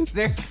just saying.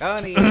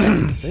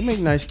 Zirconia. They make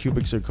nice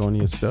cubic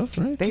zirconia stuff,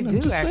 right? They I'm do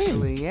just saying.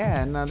 actually.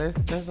 Yeah. No,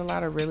 there's a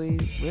lot of really,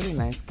 really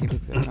nice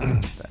cubic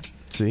zirconia stuff.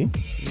 See? Let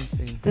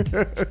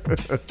me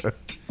see.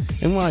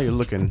 And while you're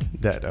looking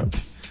that up,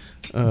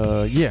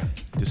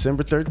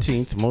 December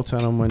 13th,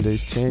 Motown on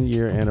Monday's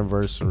 10-year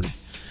anniversary.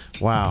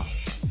 Wow.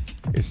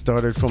 It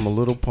started from a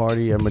little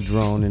party at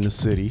Madrone in the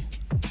city.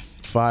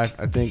 I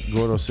think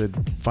Gordo said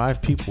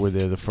 5 people were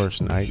there the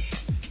first night.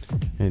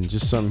 And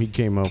just something he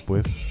came up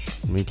with.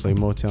 We play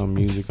Motown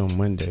music on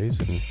Mondays.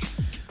 And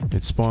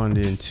it spawned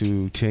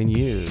into 10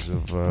 years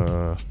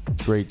of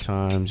great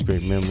times,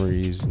 great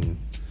memories, and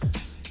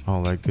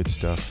all that good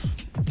stuff.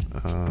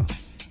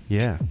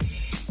 Yeah.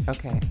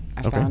 Okay, I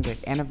Okay. found it.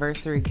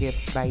 Anniversary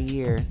gifts by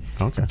year.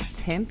 Okay.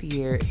 10th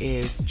year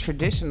is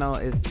traditional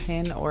is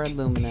tin or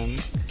aluminum.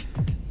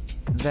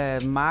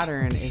 The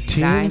modern is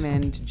Tin?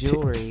 diamond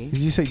jewelry. Did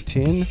you say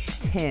tin?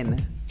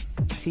 Tin,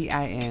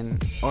 Tin,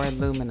 or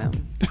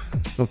aluminum.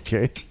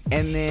 Okay.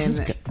 And then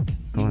That's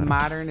go on.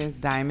 modern is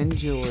diamond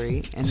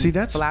jewelry. And See,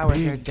 that's flowers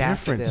big are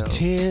daffodils. difference.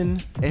 Tin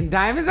And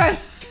diamonds are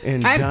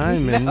and I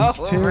diamonds. know,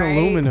 Tin right?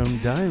 aluminum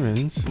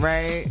diamonds.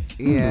 Right?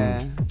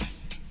 Yeah.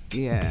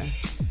 Yeah.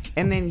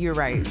 And then you're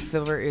right.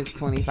 Silver is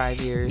 25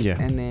 years. Yeah.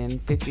 And then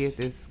 50th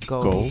is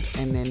gold. Gold.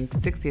 And then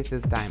 60th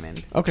is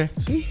diamond. Okay.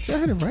 See, I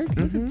had it right.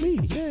 Look at me.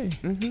 Yay.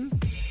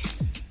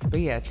 But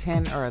yeah,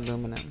 tin or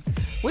aluminum.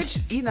 Which,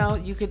 you know,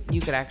 you could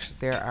actually,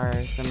 there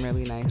are some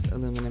really nice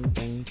aluminum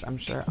things, I'm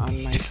sure,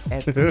 on like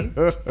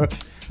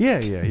Etsy. Yeah.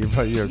 You're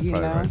probably You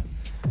know? right.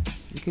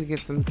 You could get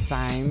some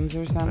signs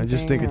or something. I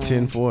just think of or-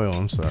 tin foil.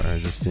 I'm sorry. I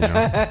just, you know.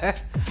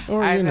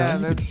 Or, I you know.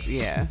 you could- That's,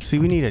 yeah. See,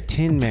 we need a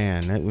Tin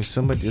Man. That was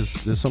somebody.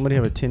 Does somebody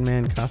have a Tin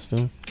Man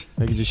costume?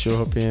 They could just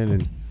show up in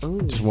and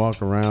Ooh. just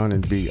walk around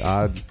and be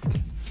odd.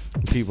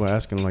 People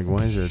asking like,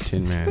 "Why is there a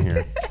Tin Man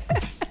here?"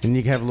 And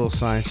you can have a little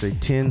sign say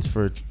 "Tins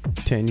for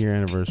 10-year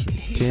anniversary."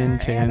 Our 10.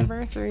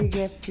 anniversary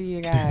gift to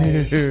you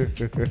guys.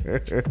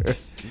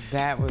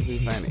 That would be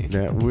funny.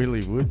 That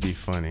really would be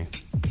funny.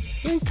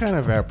 And kind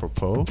of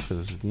apropos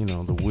because you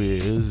know the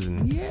Wiz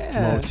and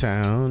Yeah.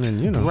 Motown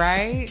and you know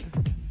Right?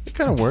 it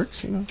kind of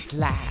works. You know.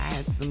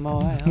 Slide some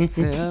oil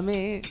to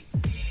me.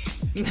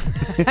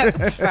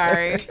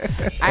 Sorry.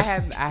 I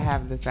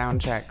have the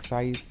soundtrack, so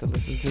I used to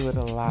listen to it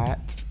a lot.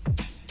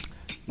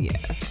 Yeah.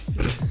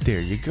 There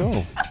you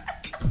go.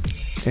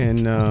 And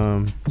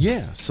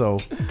yeah, so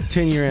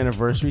 10-year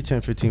anniversary,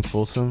 1015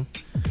 Folsom.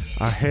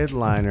 Our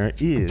headliner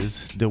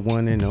is the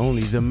one and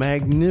only, the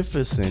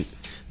magnificent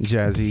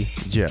Jazzy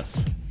Jeff.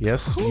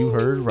 Yes, you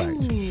heard right.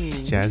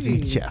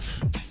 Jazzy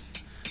Jeff.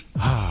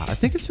 I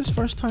think it's his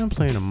first time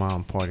playing a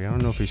mom party. I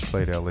don't know if he's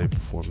played LA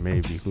before.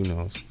 Maybe. Who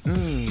knows?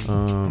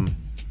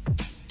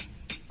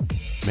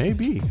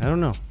 Maybe. I don't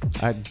know.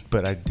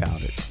 But I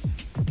doubt it.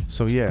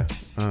 So yeah,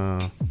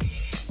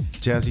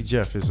 Jazzy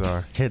Jeff is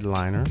our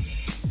headliner.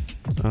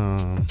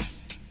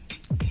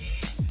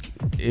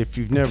 If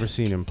you've never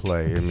seen him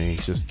play, I mean,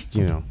 just,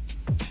 you know,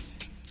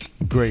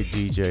 great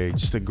DJ,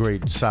 just a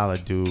great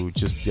solid dude,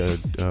 just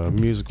a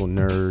musical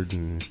nerd,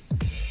 and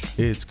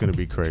it's gonna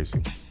be crazy.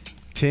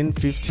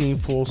 1015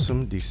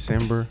 Folsom,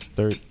 December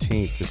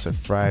 13th. It's a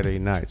Friday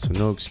night, so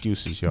no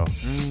excuses, y'all.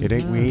 We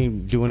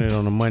ain't doing it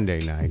on a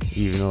Monday night,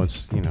 even though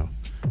it's, you know,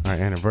 our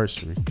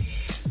anniversary.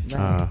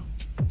 Right.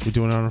 We're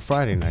doing it on a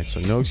Friday night, so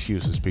no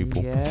excuses,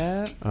 people.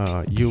 Yeah.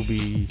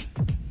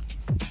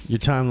 Your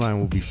timeline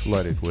will be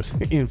flooded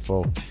with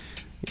info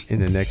in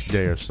the next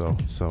day or so.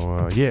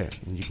 So yeah,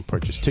 and you can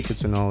purchase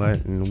tickets and all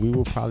that, and we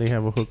will probably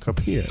have a hookup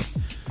here.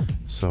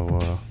 So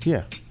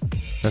yeah,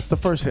 that's the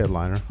first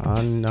headliner.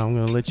 I'm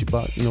gonna let you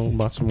know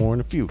about some more in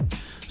a few.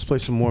 Let's play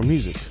some more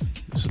music.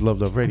 This is Luv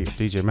Luv Radio.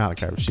 DJ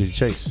Malachi, Rashida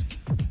Chase,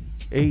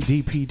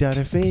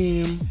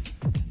 ADP.FM.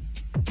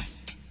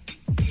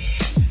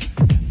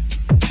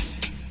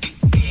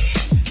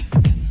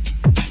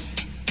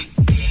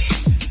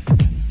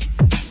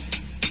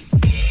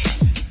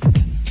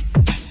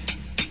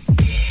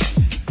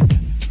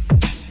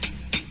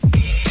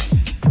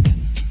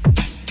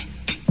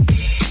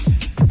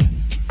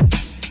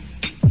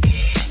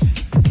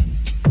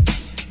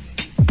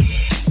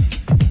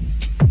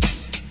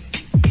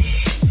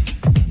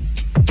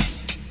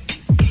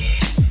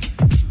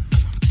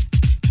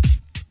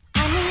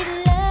 I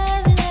need love.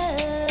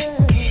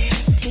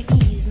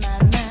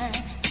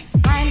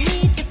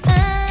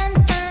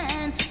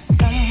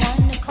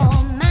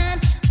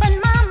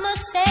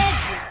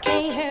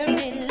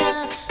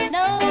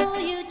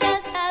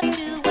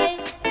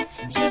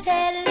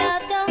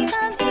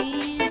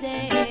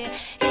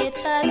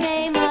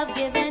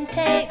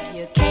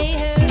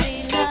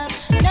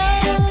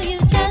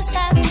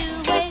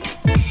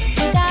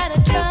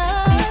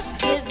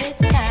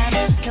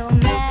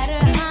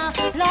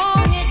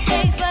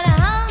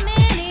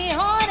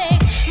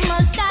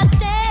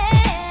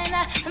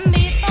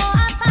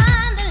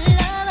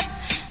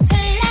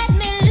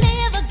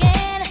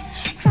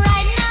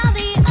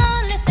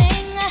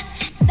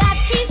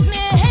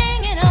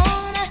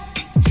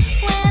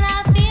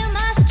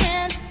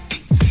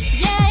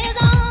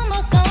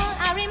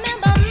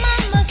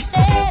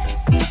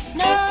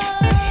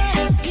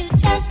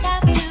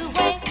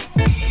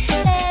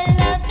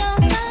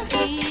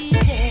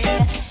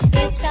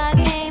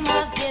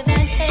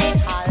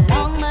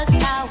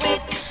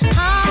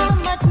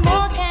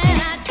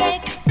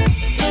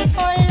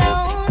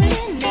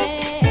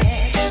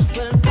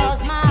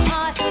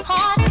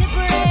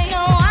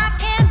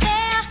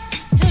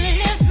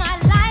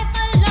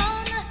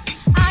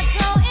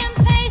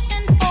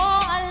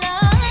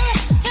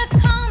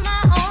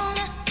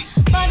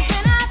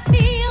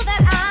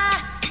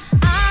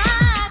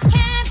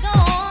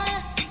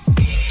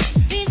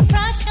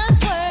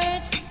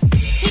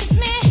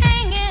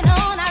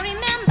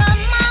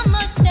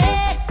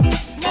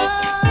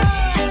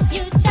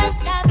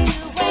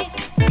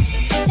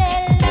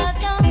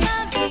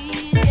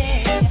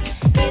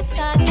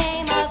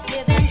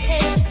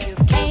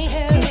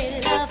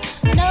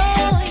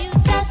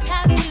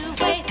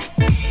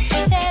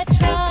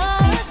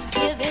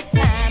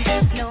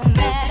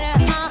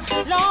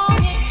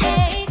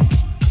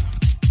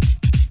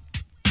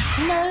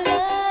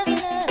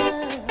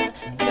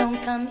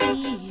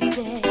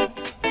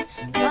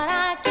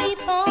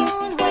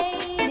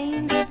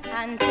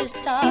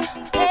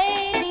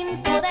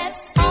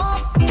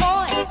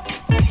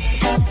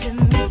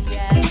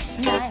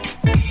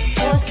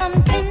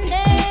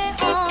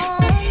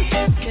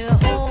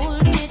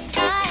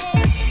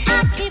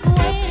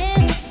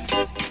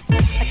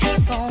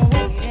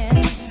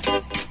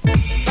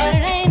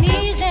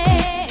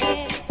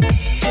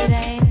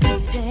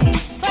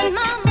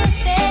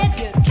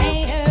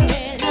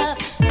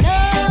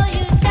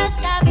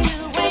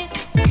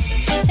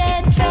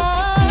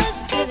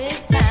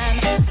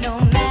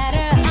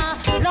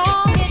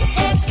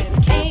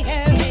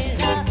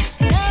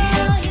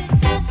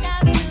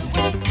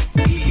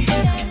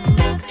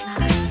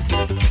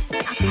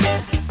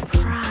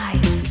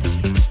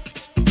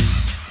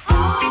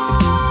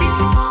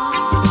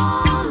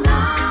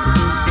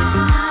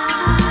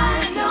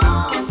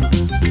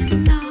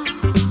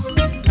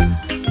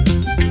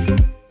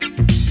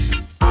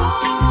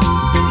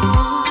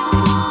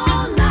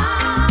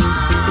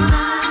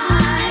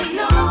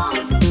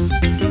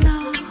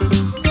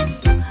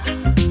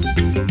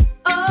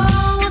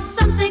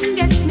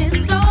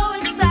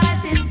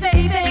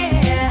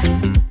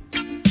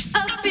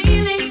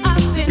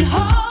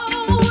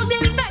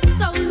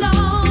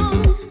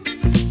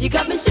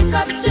 got me shook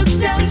up, shook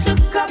down,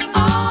 shook up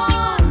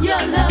on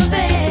your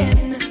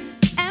loving.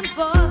 And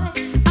boy,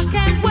 I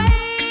can't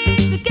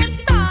wait to get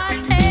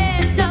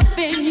started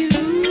loving you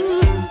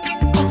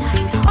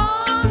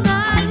all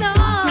night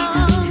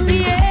long.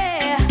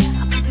 Yeah.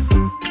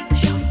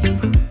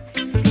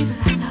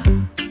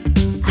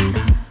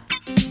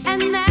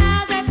 And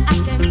now that I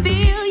can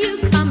feel you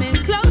coming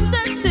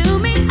closer to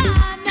me,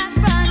 I'm not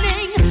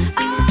running.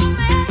 Oh,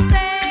 man,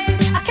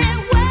 I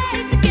can't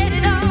wait to get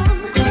it on.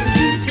 Gonna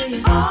give it to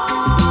you all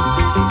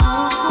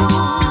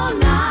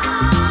night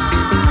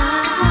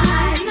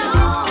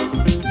long.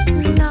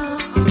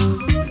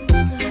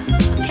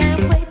 I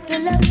can't wait to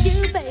love you,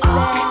 baby.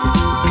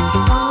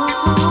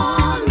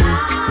 All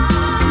night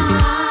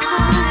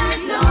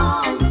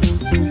long.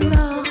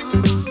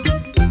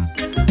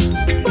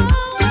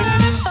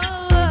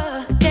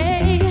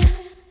 Yeah.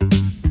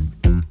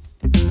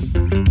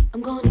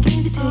 I'm gonna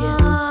give it to you.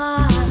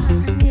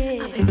 I've been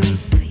waiting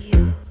for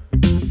you.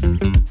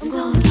 I'm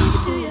gonna give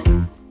it to you.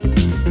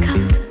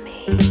 Come to me.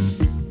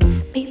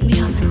 Meet me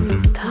on the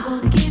rooftop. I'm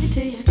gonna give it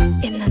to you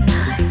in the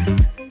night.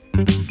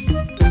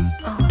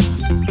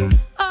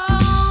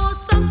 Oh,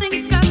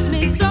 something's got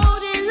me so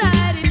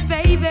delighted,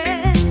 baby.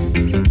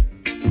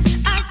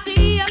 I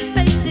see your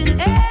face in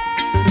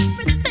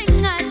everything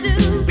I do.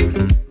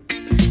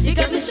 You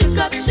got me shook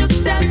up, shook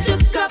down,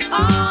 shook up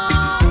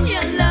on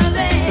your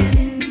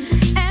loving.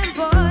 And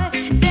boy,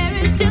 there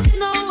is just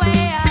no way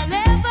I'll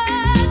ever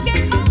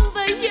get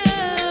over you.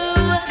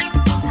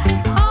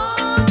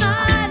 All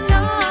night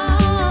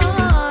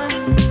long.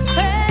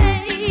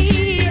 Hey,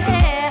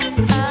 yeah.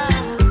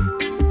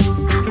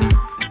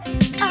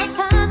 I'll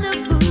find the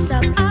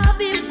rooftop. I'll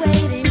be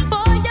waiting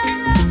for your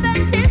love,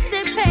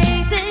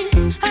 anticipating.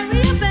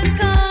 Hurry up and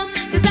come,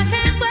 'cause I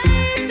can't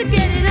wait to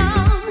get it on.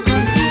 I'm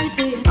gonna give it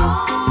to you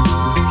all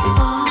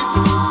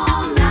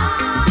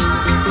night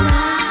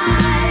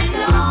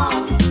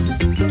long.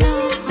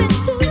 Give it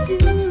to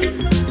you,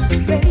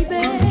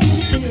 baby. I'm gonna give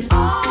it to you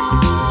all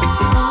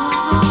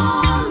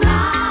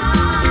night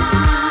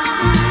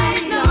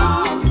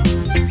long.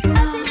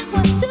 I just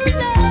want to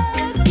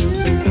love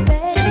you,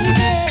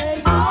 baby.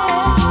 All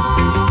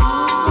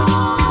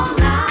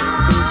night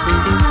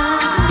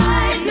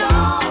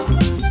long.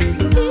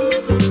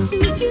 Give it to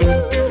you.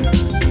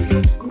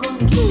 I'm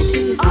gonna give it to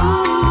you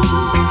all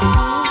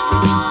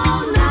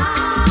night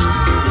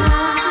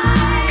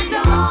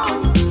long.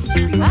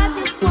 I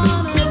just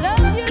wanna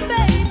love you,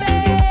 baby.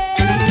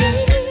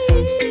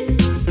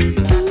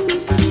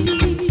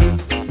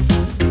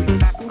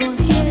 I'm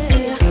gonna give it to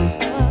you.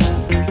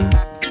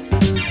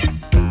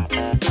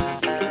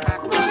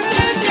 I'm gonna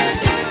give it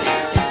to you.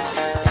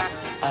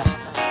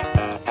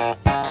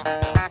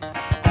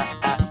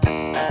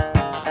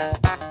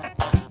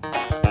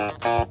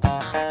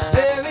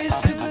 Very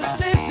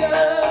superstitious,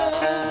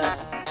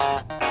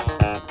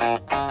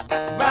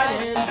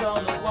 writings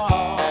on the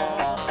wall.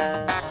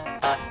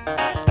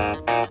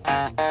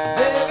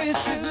 Very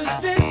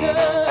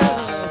superstitious,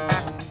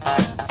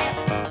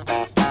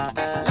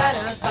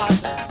 letters about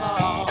to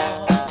fall.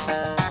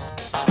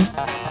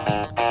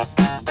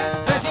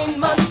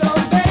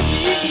 13-month-old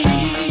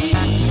baby,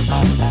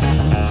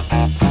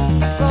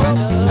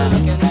 brother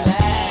looking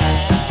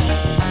back.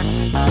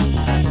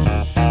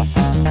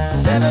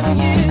 7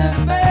 years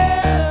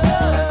back,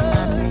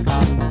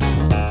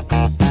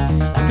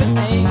 good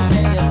things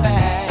in your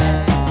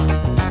past.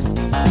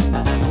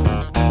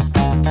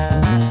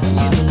 When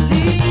you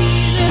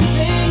believe in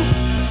things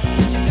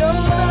that you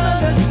don't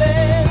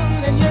understand,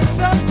 and you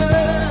suffer.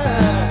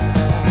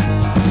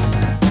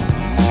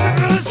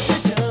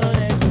 Superstition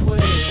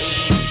everywhere.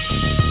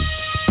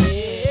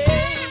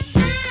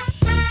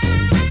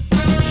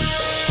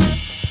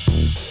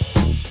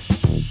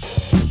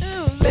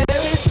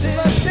 Very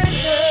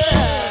superstitious.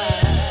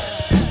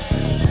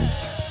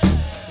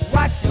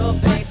 Wash your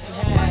face and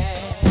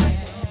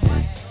hands.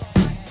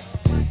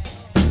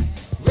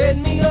 Rid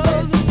me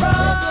of the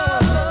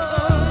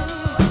problem.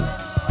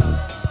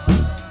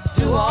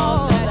 Do all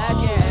that I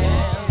can.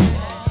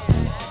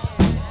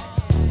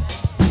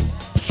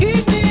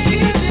 Keep me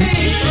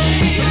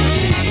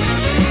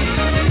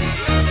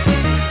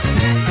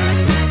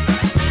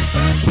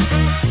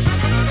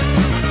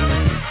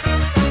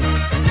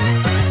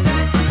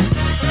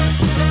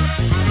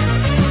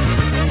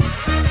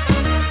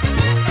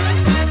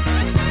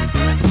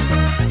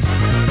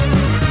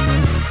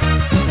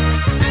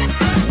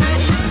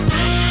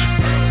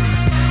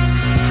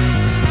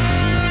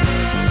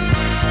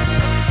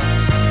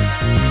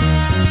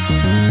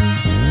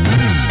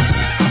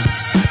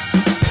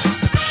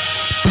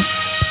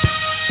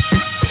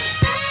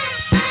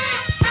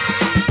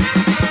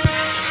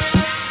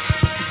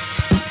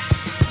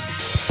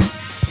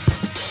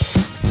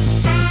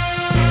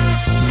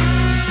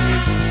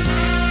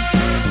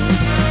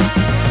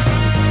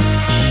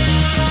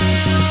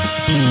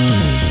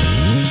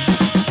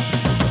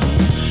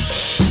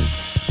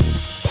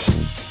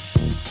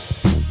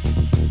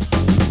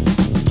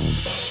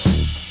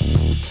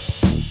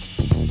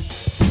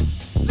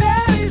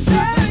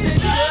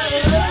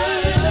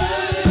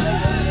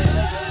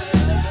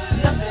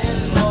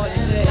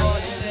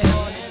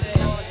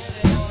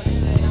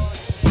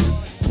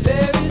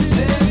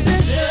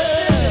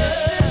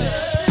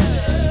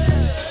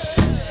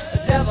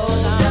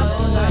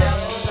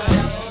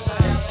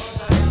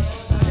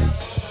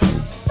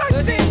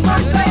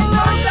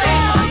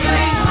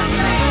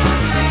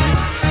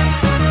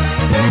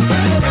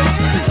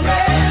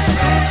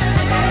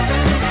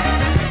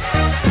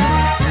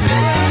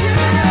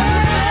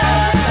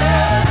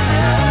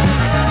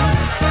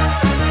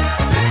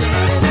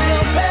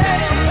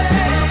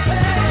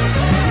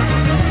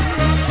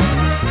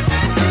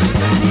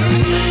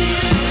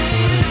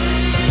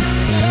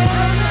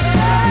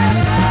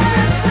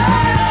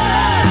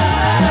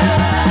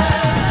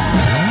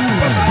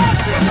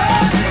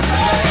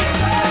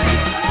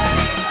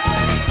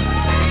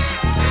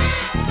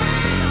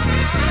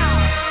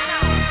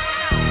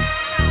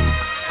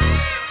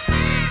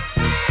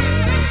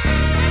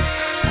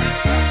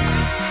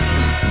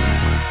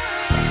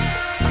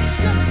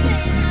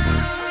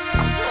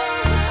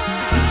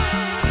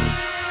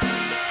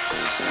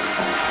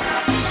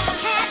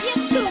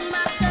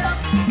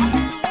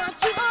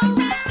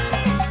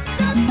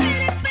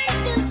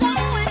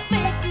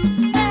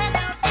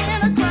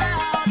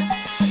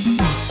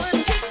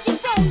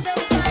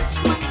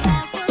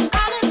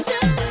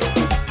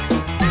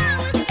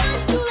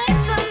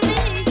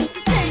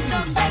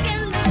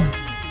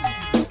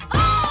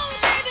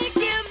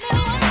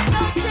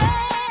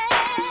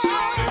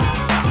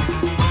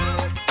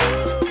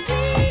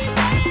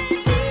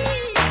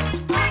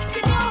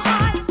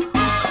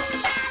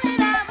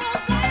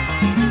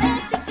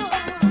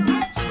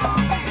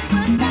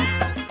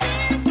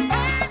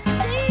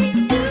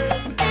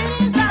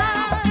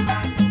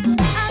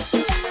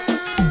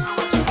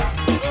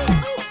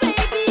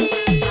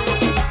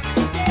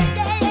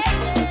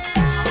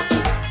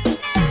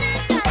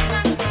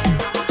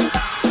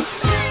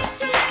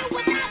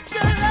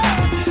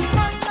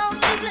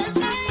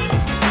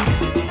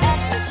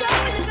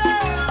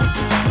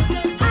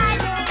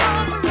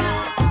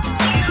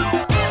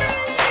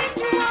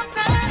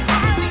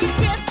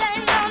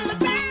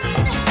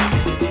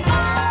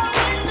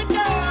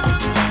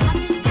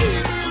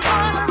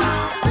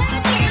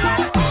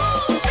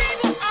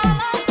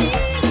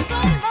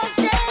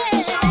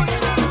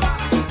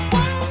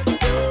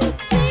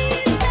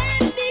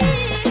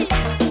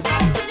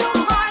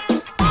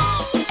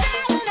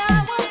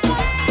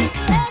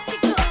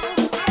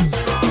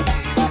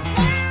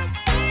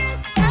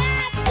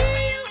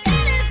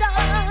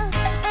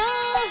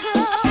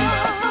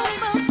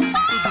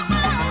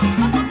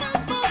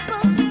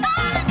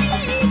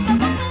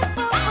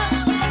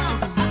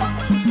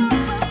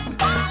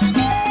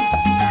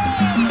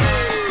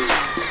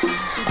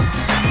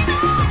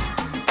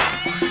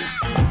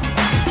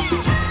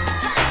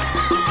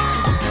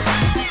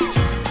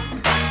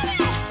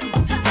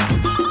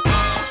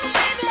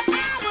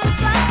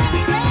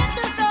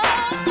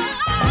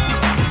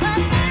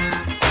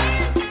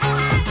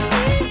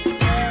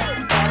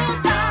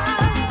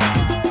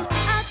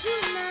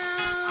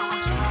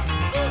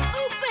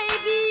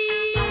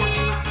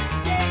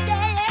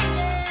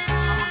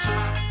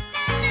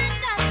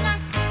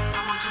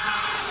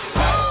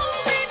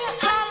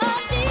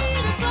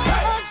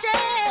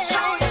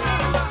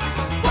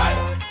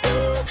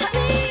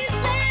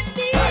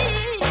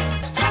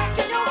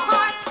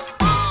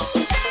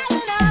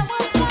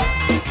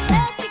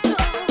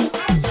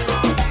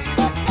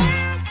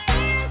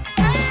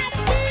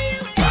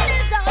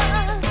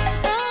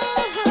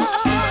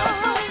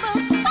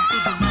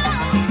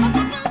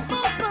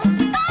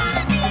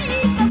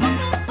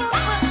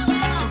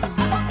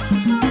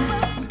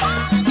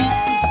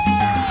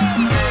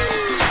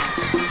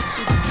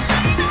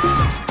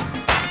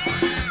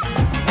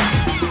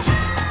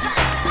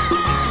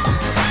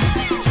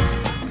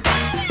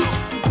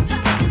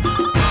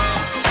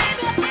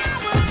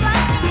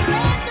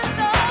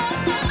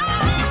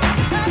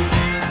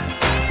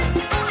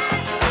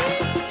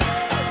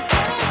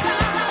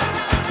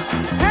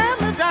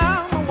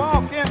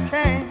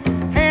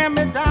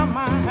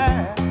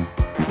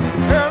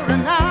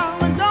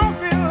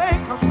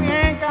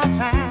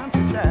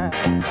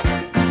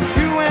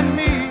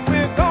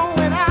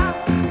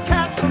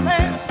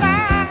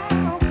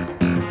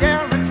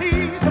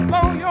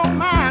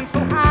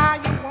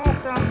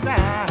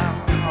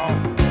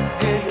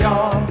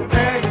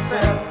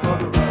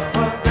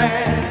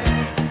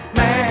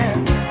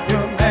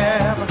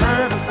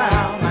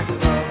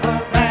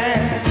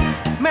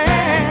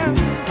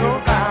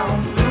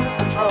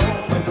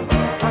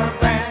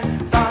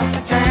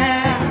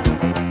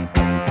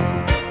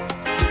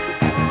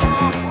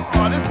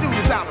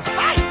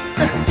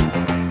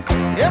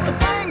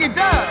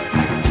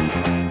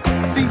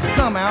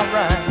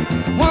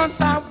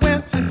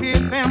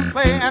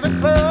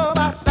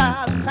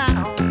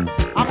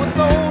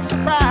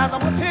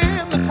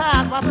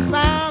the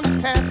sound this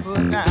cat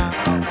put down.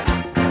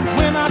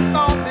 When I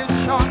saw this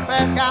short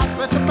fat guy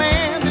stretch a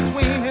band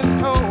between his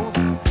toes,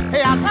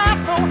 hey, I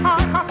laughed so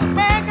hard 'cause the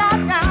band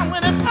got down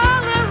when it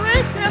finally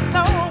reached his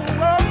nose.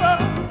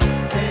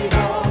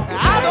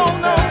 I don't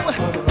know.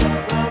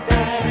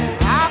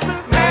 I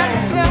prepared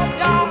myself,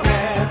 y'all.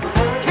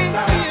 Can't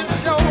see it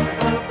show.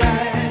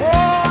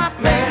 Oh, I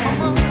paid my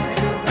money.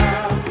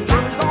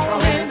 Drops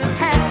all in his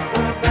hat.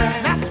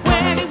 That's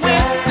when he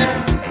went.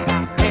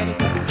 Ready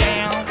to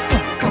jam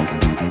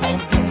on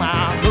my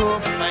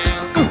rubber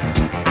band.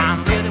 I'm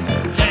ready to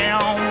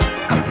jam.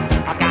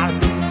 I gotta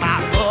do my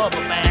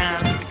rubber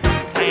band.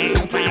 Twang,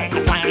 twang,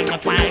 twang,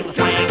 twang,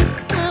 twang.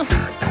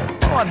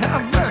 Lord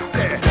have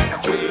mercy.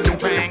 Twang,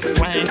 twang,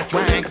 twang,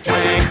 twang,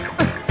 twang.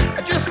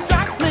 It just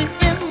struck me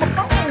in my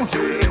bones.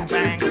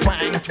 Twang,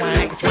 twang,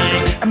 twang,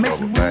 twang. It makes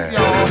me move,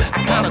 y'all. I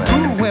kinda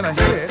groove when I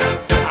hear it.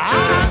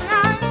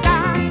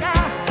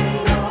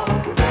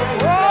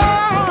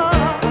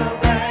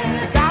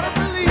 You gotta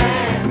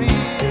believe me.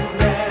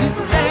 He's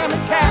a jammy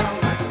cat.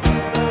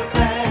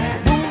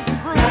 Moves and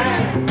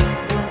grooves.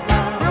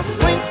 Real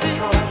swing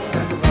speed.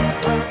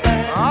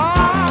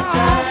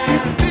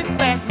 He's a big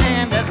fat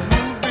man that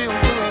moves real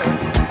good.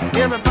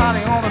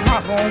 Everybody on the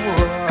knock on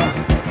wood.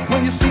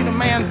 When you see the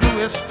man do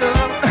his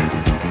stuff,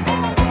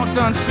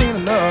 done seen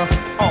enough.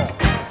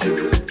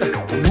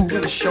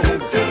 Moving his shoulder,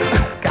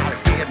 got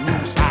his head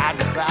moving side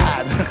to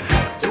side.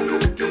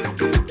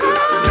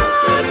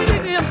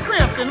 Look him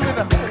crimping with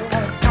a hold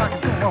on,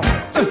 come on.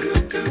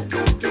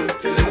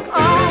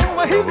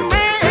 Oh, he's the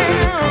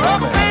man,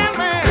 rubber band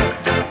man.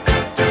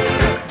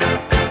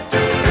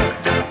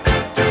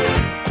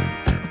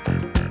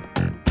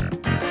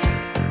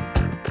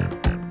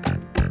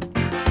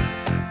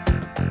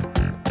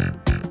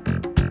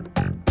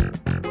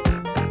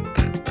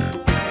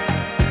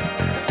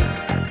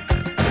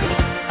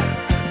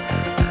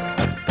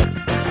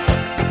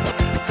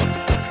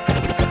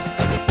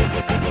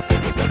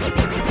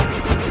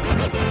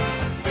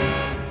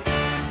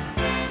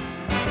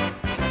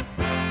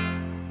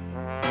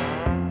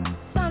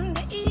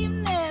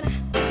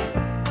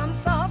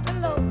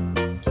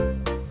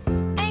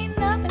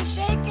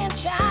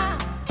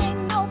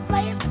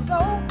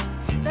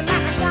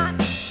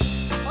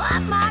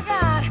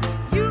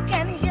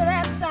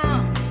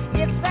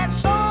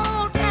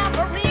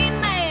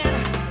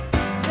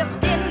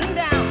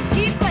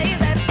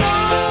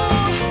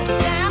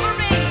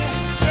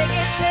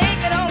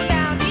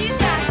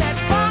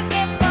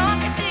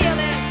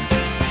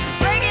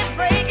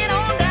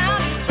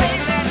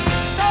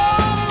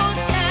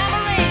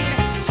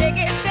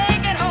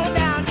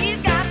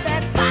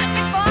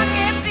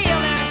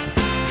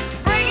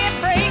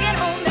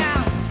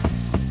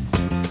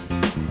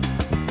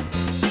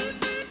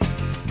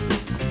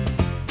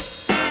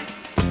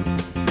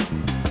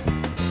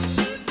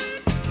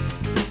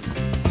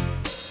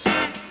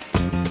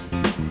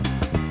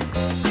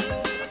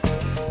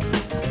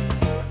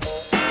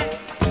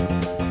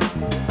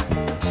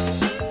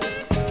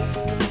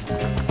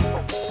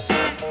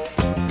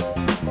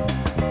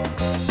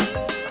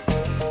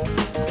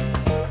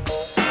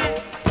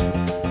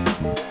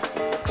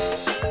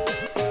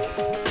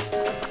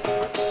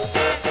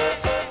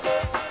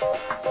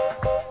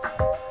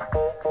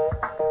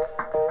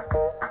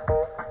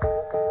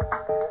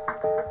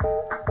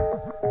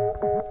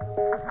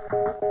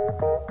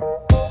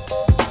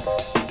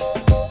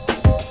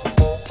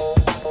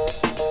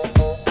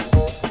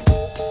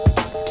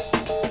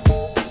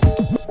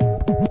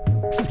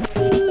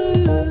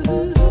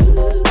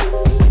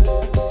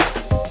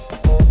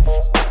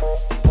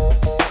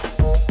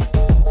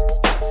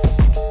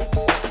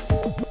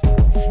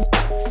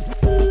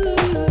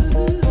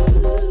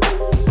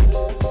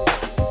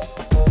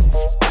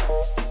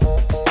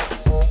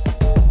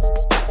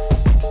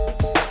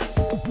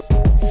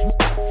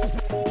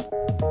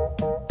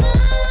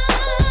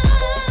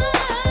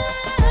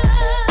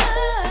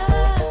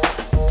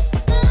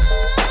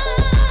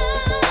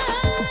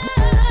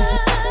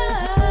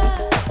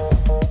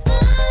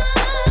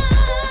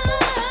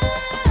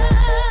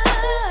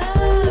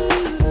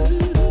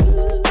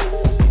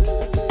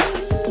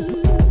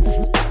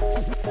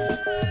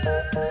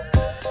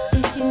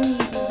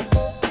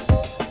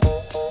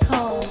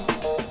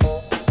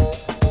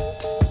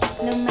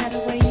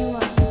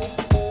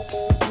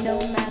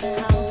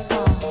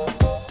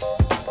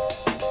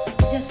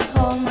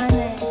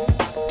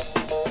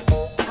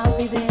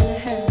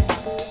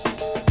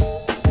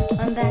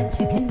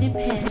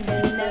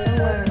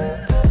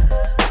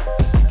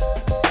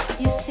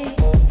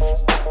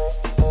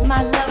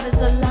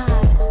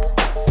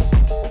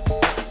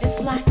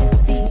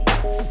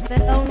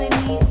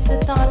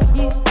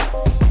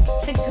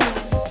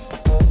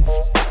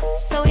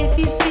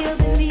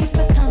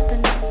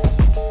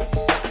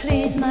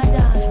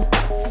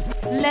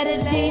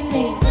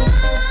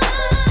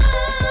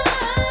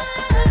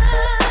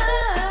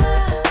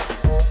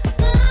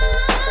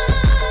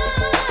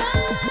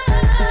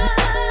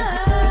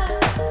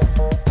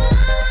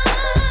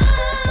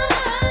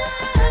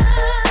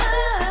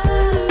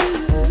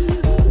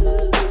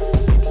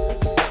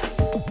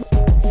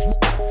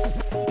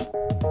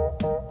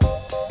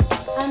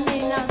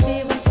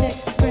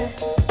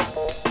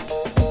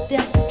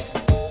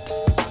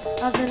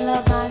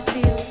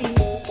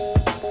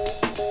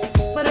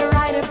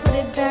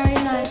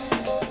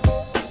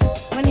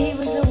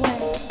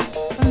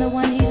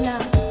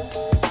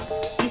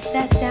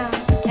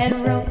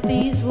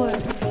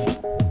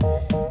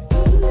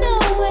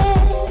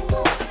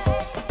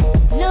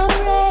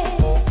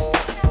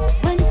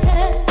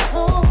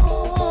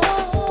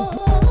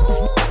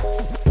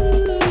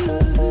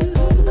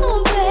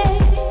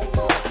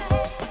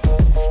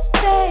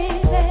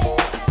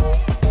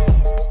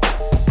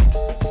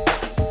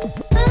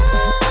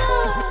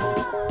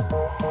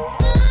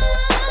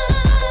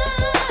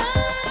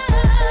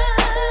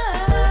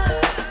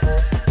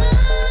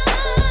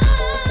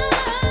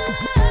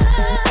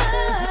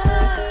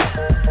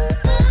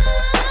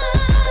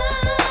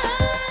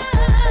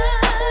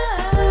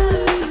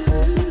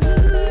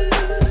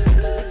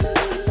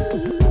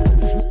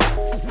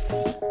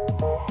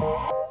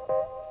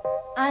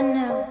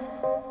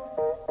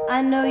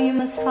 I know you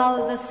must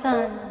follow the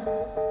sun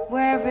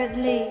wherever it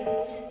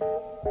leads.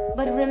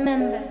 But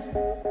remember,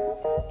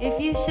 if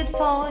you should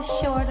fall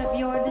short of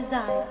your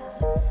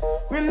desires,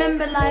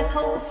 remember life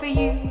holds for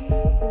you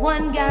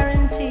one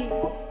guarantee.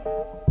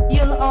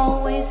 You'll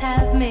always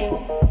have me.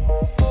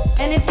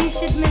 And if you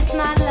should miss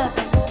my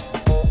loving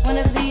one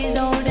of these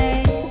old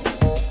days,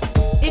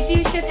 if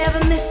you should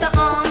ever miss the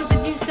arms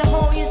that used to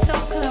hold you so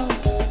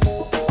close,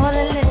 or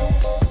the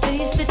lips that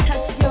used to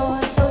touch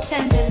yours so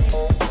tenderly,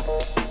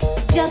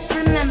 just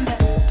remember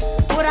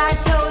what I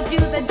told you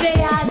the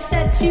day I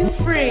set you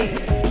free.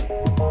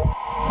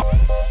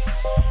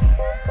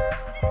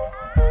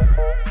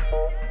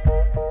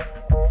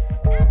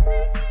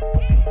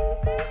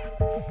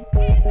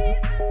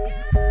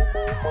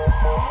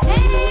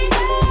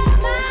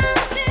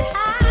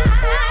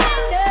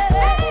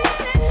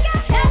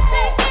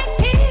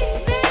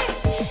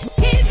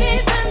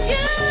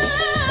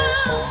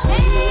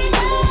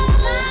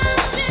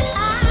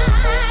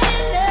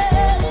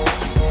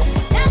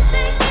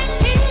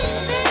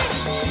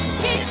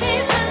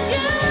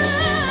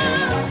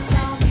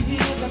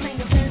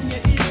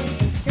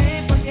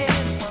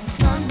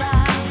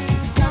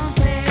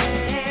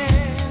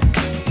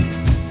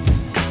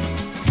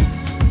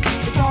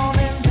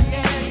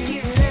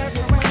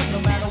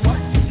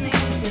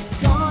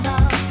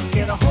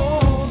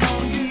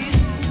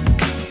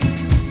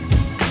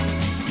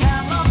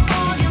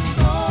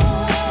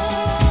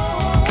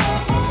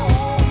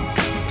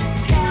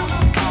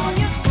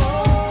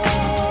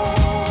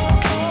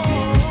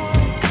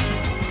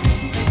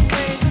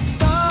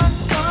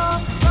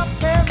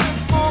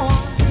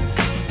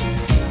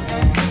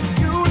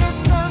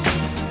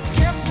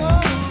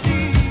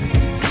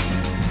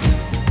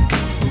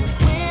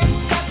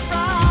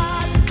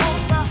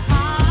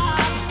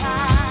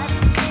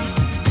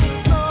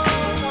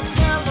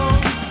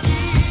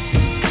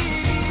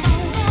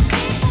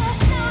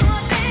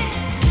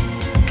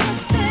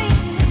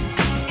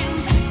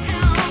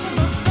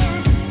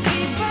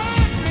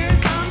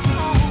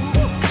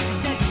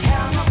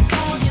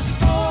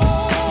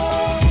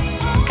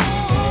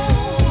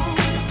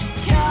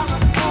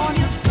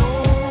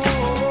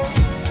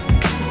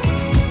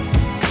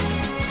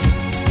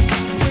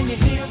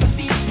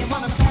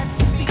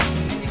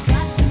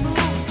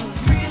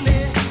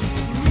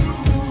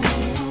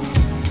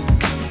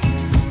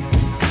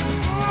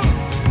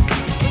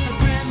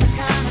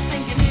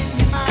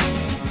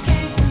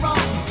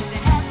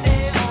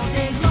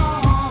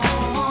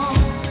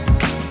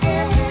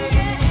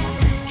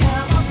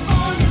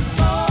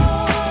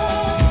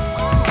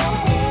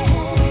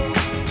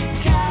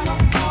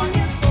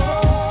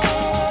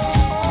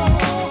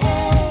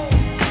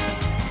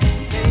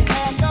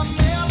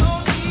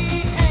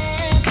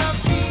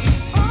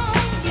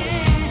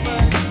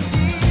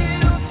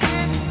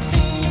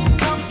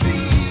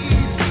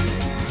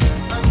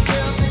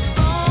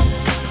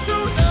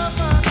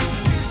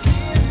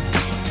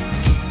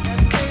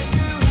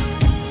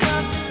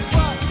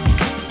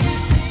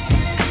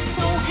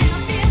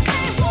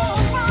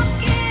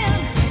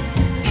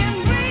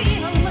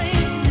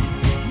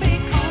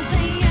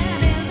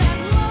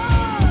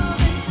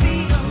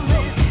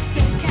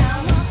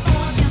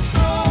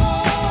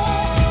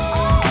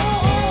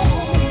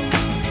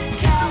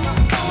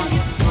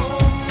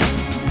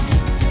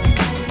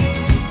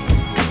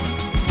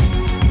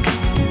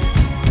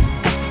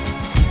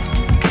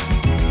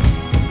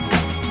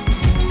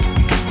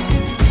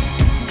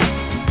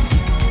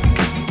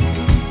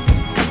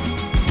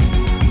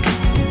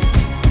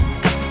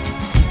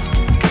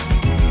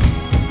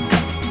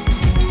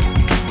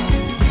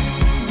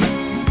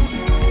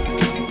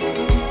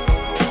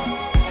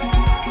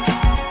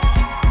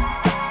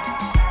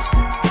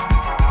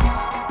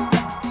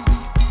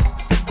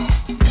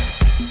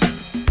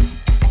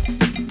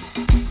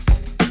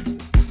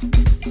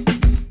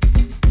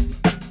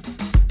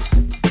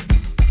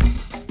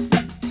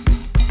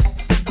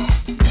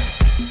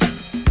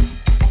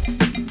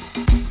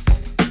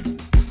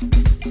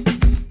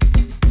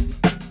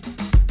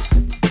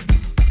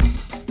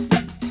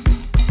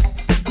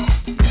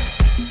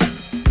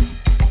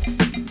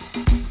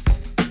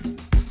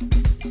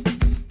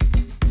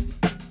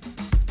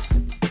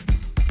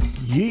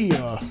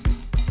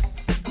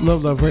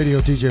 Luv Luv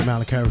Radio, DJ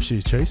Malachi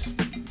Rashid Chase.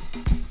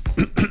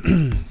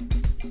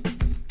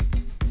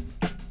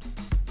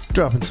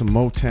 Dropping some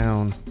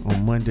Motown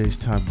on Monday's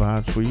Top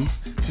Vibes for you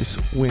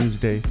this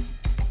Wednesday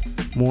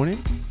morning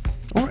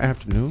or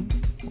afternoon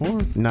or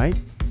night.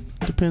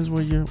 Depends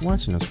where you're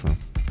watching us from.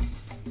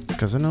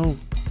 Because I know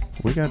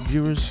we got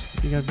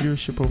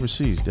viewership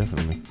overseas,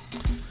 definitely.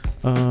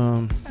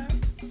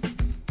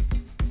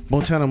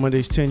 Motown on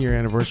Monday's 10-year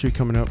anniversary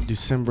coming up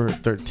December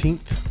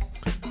 13th.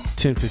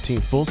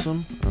 10:15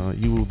 Folsom.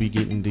 You will be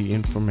getting the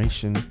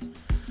information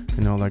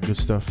and all that good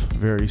stuff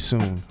very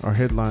soon. Our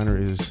headliner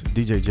is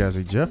DJ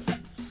Jazzy Jeff,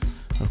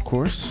 of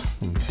course,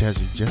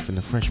 Jazzy Jeff and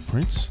the Fresh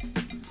Prince.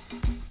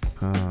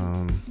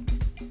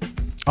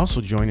 Also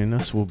joining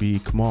us will be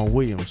Kamal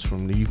Williams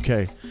from the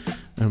UK.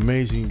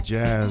 amazing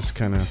jazz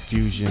kind of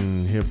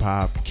fusion hip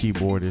hop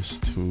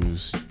keyboardist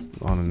who's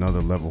on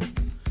another level.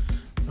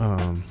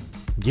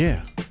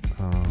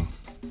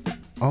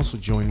 Also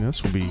joining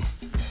us will be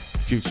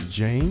Future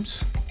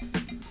James.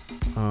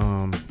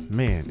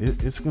 Man,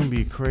 it's gonna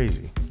be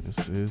crazy.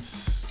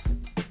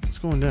 It's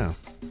going down.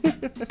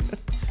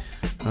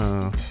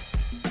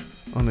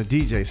 On the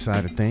DJ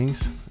side of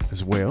things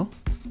as well,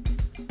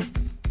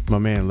 my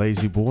man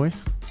Lazy Boy,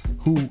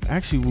 who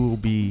actually will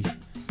be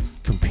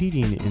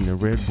competing in the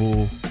Red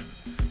Bull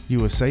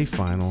USA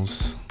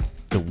Finals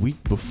the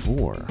week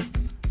before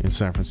in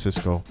San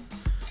Francisco,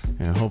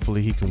 and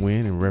hopefully he can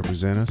win and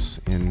represent us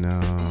in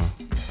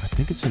I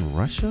think it's in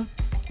Russia,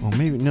 or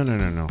maybe no.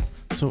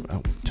 So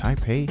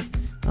Taipei,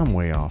 I'm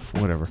way off.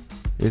 Whatever.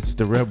 It's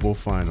the Red Bull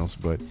Finals,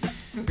 but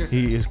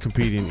he is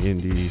competing in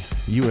the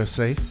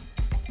USA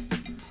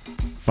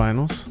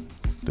Finals,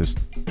 the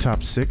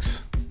top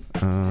 6.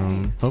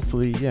 Nice.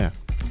 Hopefully, yeah.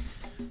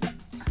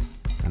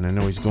 And I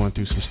know he's going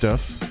through some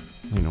stuff,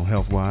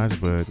 health-wise,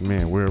 but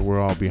man, we're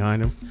all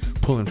behind him,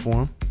 pulling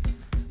for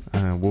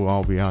him. We'll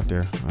all be out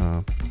there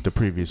the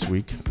previous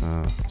week,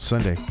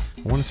 Sunday.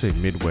 I want to say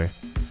midway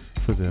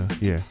for the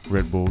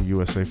Red Bull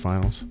USA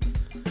Finals.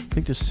 I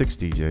think there's 6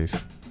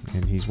 DJs,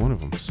 and he's one of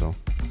them. So,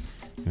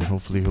 and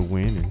hopefully he'll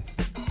win and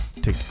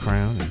take the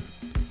crown and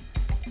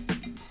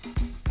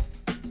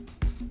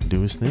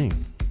do his thing.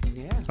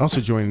 Yeah.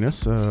 Also joining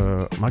us,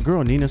 my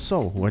girl Nina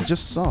Soul, who I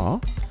just saw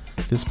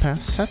this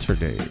past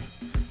Saturday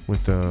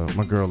with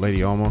my girl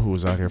Lady Alma, who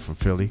was out here from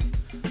Philly.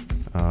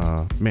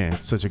 Man,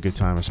 such a good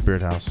time at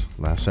Spirit House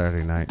last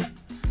Saturday night.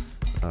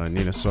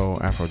 Nina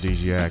Soul,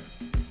 Aphrodisiac,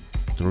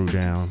 threw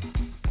down.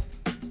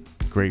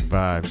 Great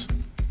vibes.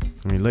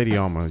 I mean, Lady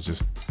Alma is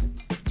just,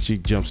 she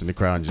jumps in the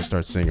crowd and just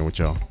starts singing with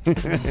y'all.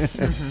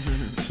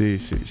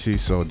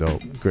 She's so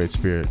dope. Great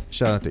spirit.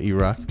 Shout out to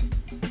E-Rock.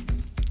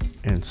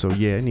 And so,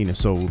 Nina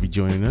Soul will be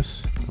joining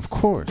us. Of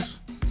course,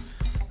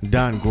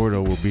 Don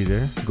Gordo will be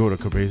there. Gordo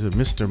Cabeza,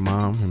 Mr.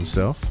 Mom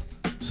himself.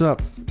 What's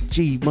up,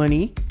 G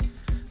Money?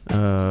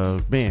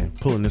 Man,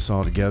 pulling this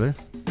all together.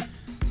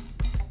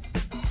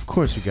 Of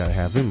course, we gotta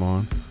have him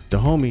on. The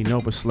homie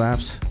Nova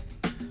Slaps,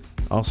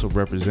 also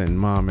representing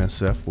Mom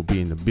SF, will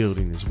be in the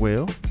building as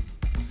well.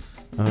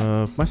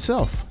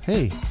 Myself,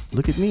 hey,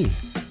 look at me.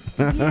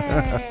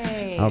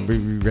 Yay. I'll be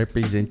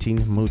representing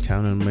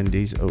Motown on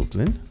Mondays,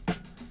 Oakland.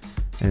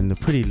 And the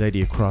pretty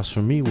lady across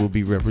from me will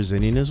be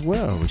representing as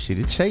well,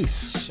 Rashida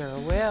Chase. Sure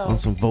will. On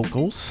some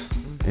vocals.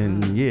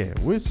 And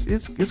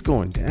it's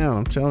going down.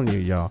 I'm telling you,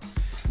 y'all.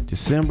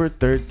 December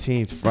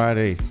 13th,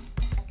 Friday.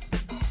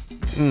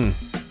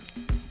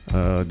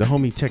 The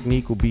homie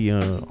Technique will be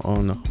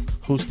on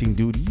hosting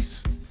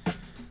duties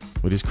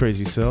with his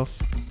crazy self.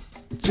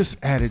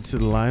 Just added to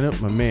the lineup,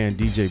 my man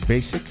DJ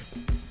Basic.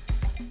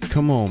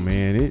 Come on,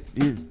 man.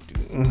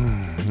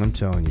 I'm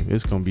telling you,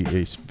 it's gonna be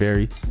a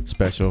very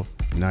special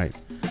night.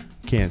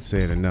 Can't say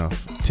it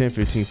enough.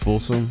 1015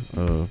 Folsom,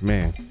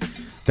 man,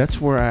 that's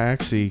where I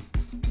actually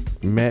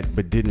met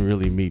but didn't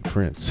really meet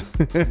Prince.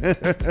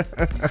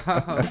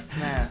 Oh,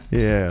 snap.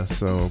 Yeah,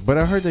 so, but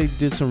I heard they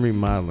did some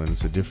remodeling.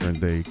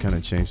 They kind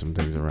of changed some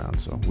things around,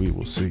 so we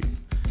will see.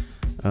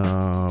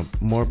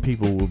 More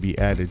people will be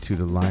added to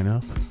the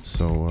lineup,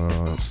 so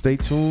stay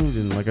tuned.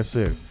 And like I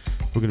said,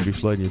 we're going to be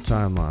flooding your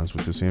timelines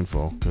with this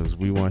info because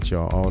we want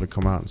y'all all to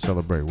come out and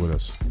celebrate with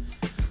us.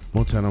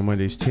 Motown on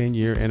Monday's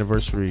 10-year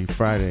anniversary,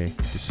 Friday,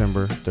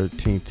 December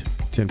 13th,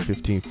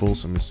 10:15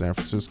 Folsom in San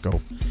Francisco.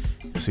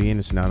 See, and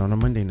it's not on a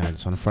Monday night,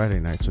 it's on a Friday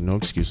night, so no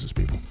excuses,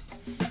 people.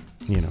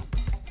 You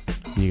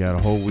got a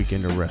whole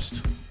weekend to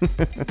rest.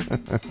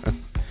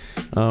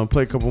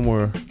 Play a couple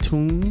more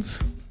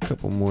tunes, a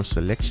couple more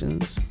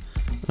selections.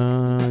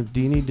 Do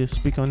you need to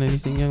speak on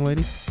anything, young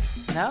lady?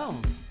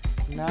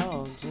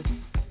 No,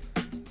 just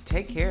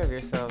take care of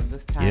yourselves.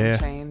 This time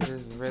change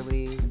is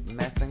really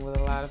messing with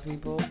a lot of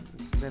people.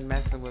 It's been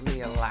messing with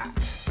me a lot.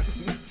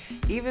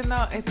 Even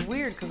though it's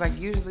weird, because like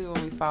usually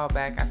when we fall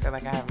back, I feel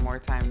like I have more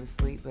time to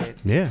sleep, but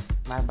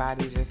my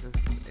body just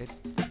it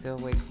still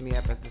wakes me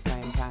up at the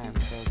same time.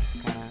 So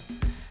it's kind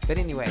of, but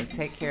anyway,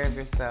 take care of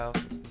yourself,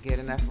 get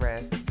enough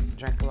rest,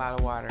 drink a lot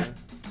of water,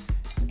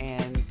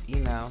 and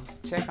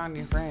check on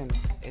your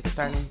friends. It's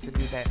starting to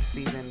be that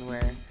season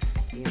where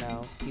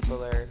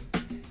people are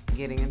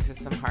getting into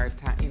some hard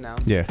time.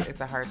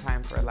 It's a hard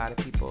time for a lot of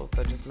people.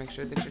 So just make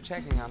sure that you're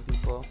checking on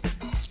people.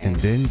 And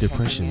then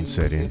depression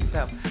set in.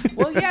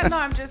 Well,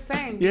 I'm just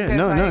saying.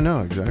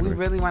 No, exactly. We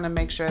really want to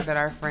make sure that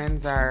our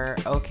friends are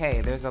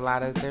okay. There's a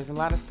lot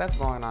of stuff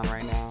going on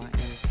right now,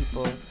 and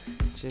people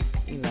just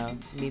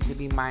need to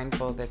be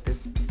mindful that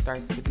this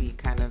starts to be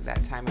kind of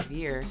that time of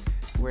year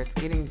where it's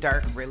getting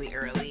dark really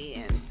early,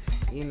 and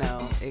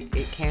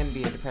it can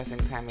be a depressing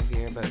time of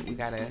year, but we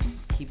gotta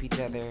keep each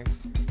other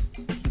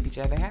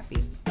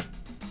happy,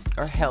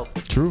 or help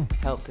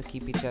to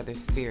keep each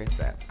other's spirits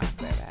up. I'll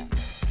say that.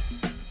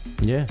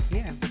 Yeah.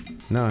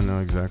 No,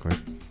 exactly.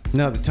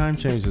 No, the time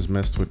change has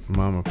messed with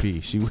Mama P.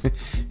 She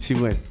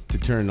went to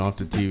turn off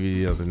the TV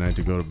the other night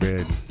to go to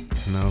bed,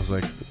 and I was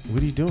like,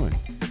 "What are you doing?"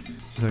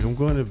 She's She's like, I'm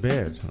going to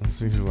bed.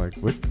 She's like,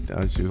 what?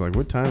 She was like,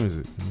 what time is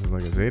it? I was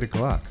like, it's 8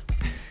 o'clock.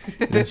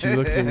 And she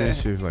looked at me and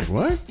she was like,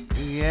 what?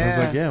 Yeah. I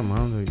was like, yeah,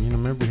 Mom.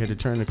 Remember we had to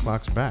turn the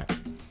clocks back.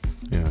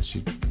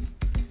 She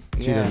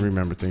doesn't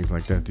remember things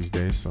like that these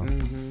days. So,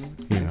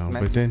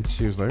 but then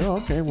she was like, oh,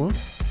 okay, well,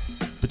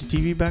 put the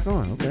TV back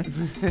on. Okay.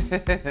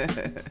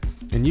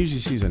 And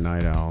usually she's a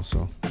night owl,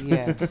 so.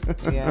 Yeah.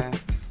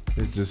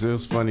 It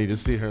was funny to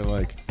see her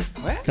like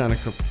kind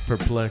of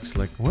perplexed,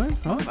 like, what?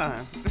 Huh? Hold on.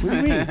 What do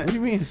you mean? What do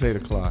you mean it's 8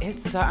 o'clock?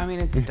 It's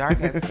it's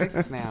dark at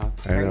 6 now.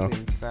 It's I know.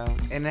 crazy. So,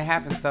 and it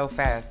happened so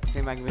fast. It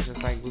seemed like it was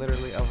just like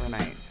literally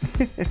overnight.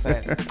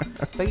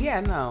 But yeah,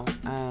 no.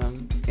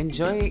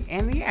 Enjoy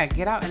and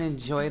get out and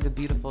enjoy the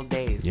beautiful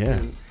days. Yeah.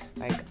 Too.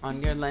 Like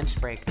on your lunch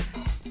break.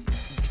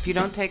 If you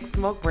don't take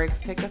smoke breaks,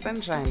 take a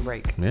sunshine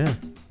break. Yeah.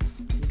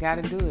 You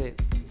gotta do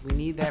it. We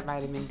need that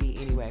vitamin D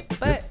anyway.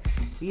 But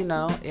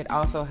it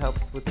also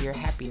helps with your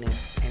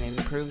happiness and it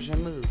improves your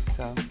mood.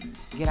 So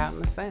get out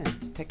in the sun,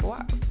 take a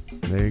walk.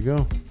 There you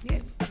go. Yeah.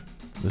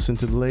 Listen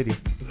to the lady.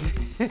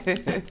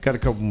 Got a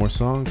couple more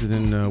songs and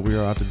then we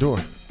are out the door.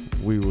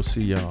 We will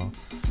see y'all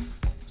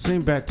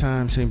same bat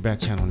time, same bat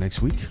channel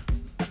next week.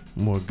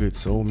 More good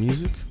soul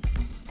music,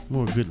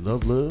 more good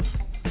love,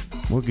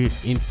 more good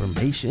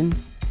information,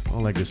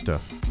 all that good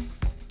stuff.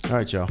 All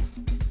right, y'all.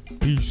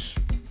 Peace.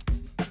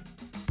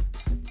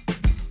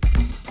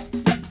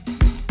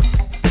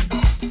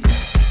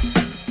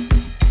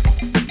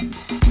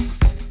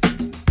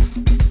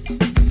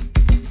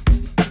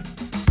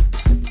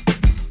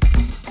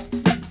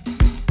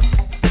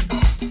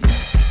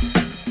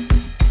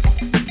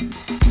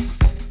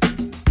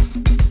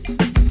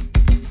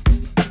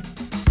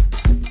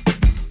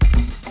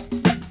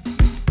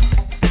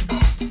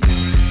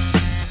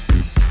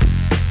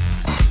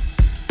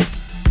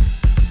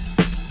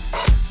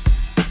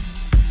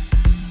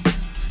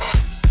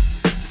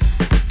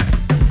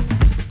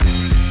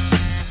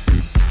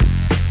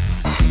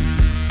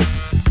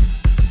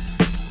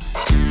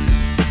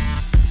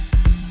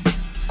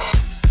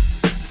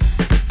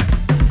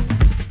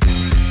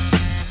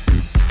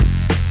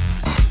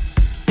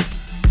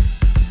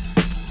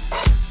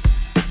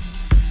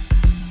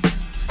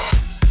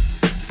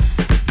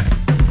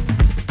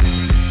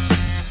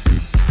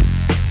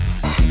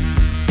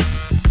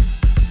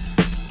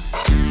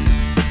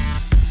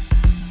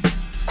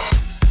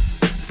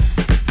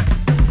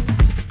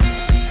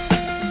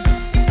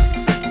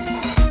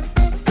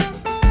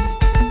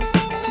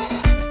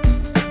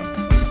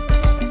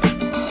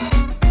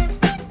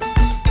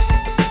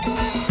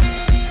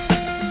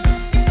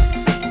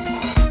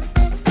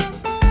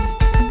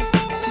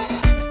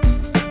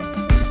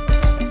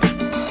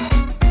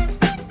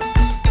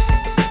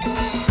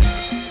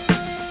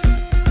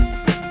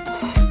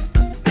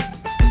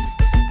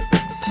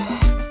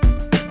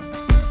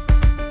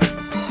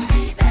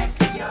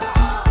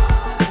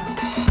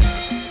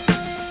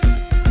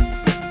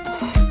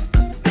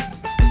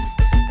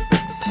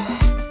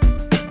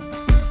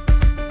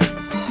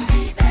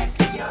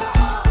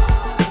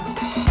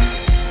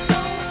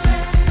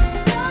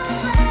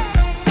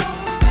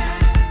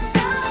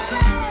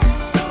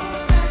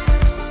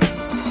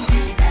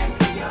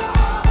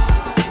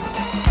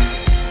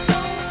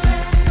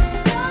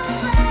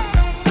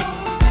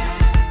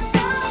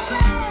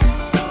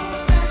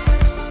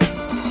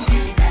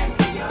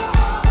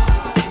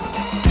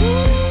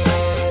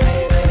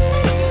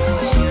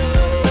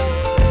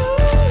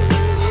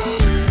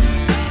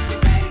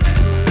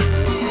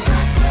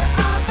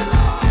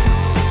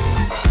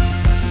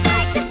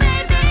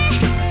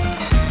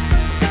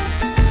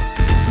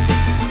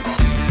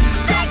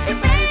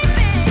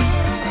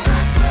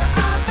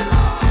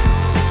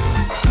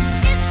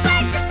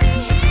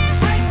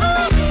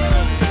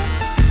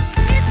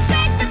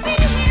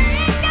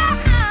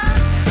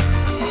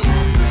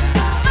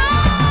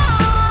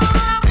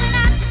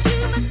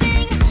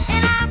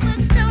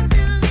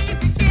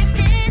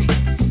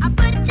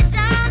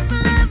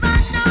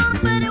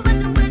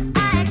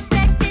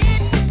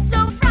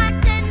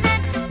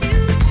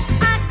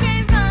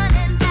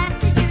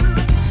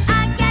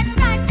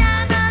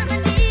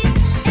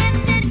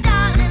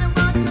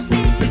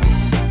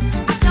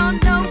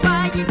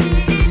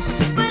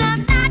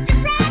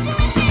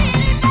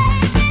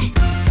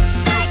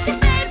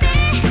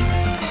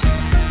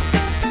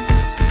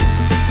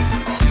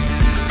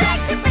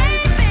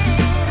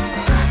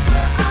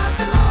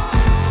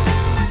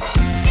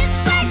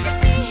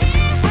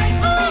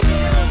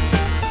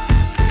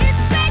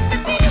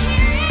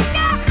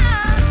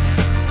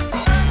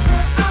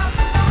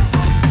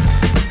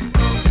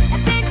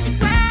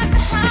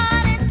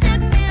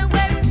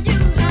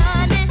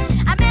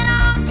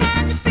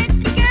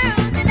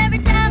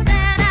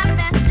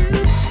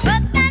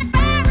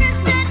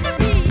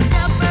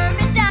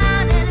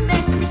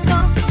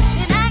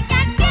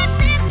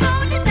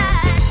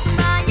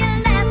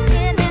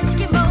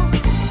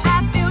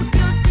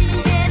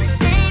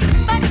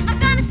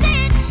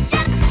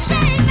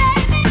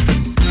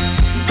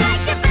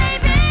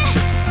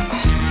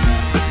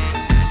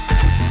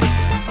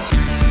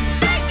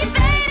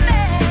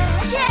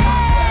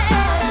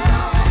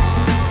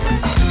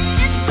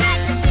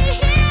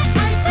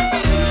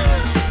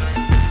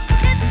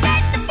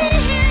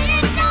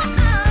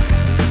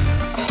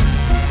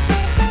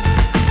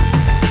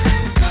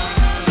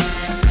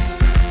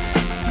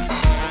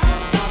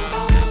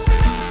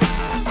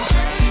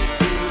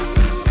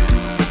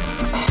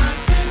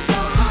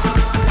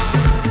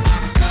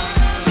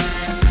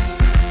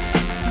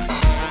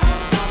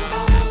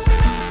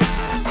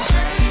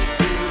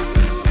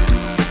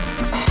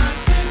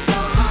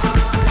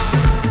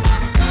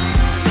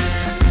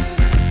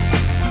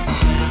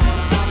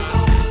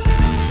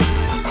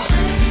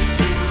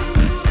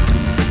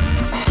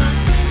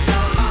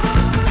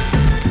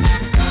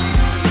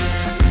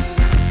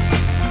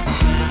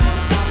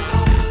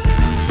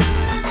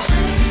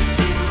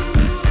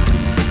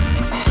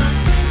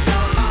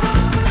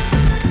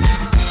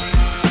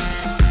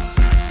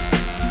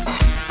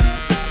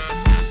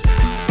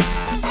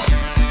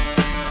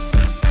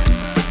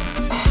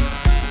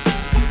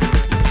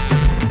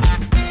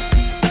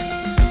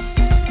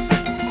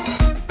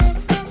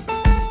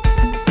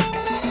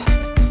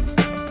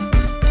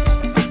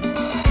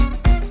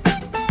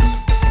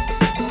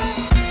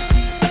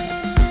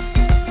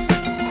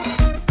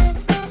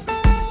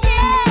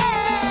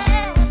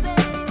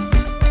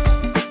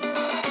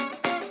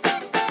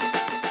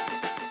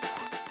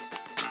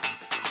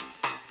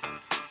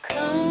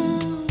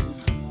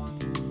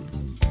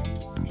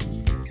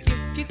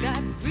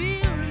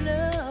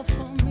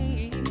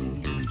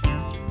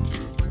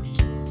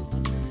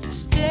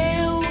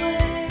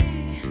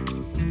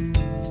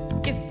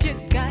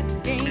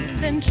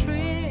 playing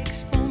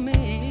tricks for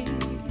me.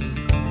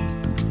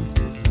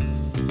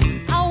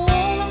 I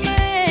want a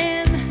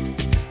man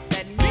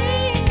that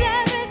means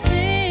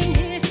everything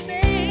he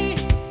say,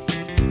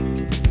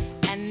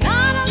 and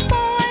not a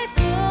boy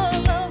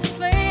full of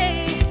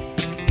play,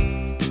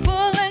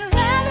 pulling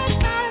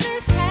rabbits out of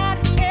his hat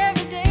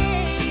every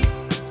day.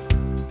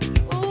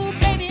 Ooh,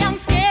 baby, I'm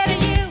scared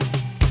of you.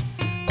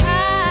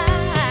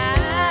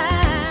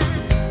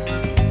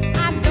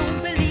 I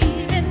don't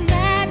believe in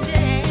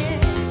magic.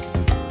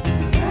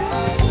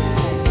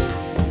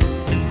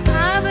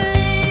 I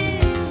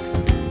believe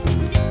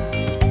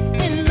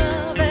in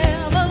love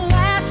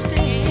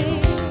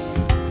everlasting.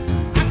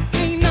 I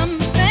can't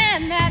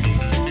understand that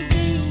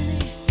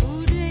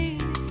Houdini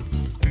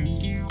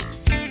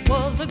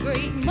was a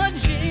great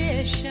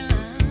magician.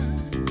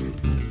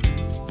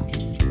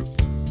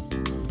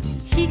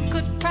 He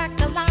could crack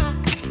the lock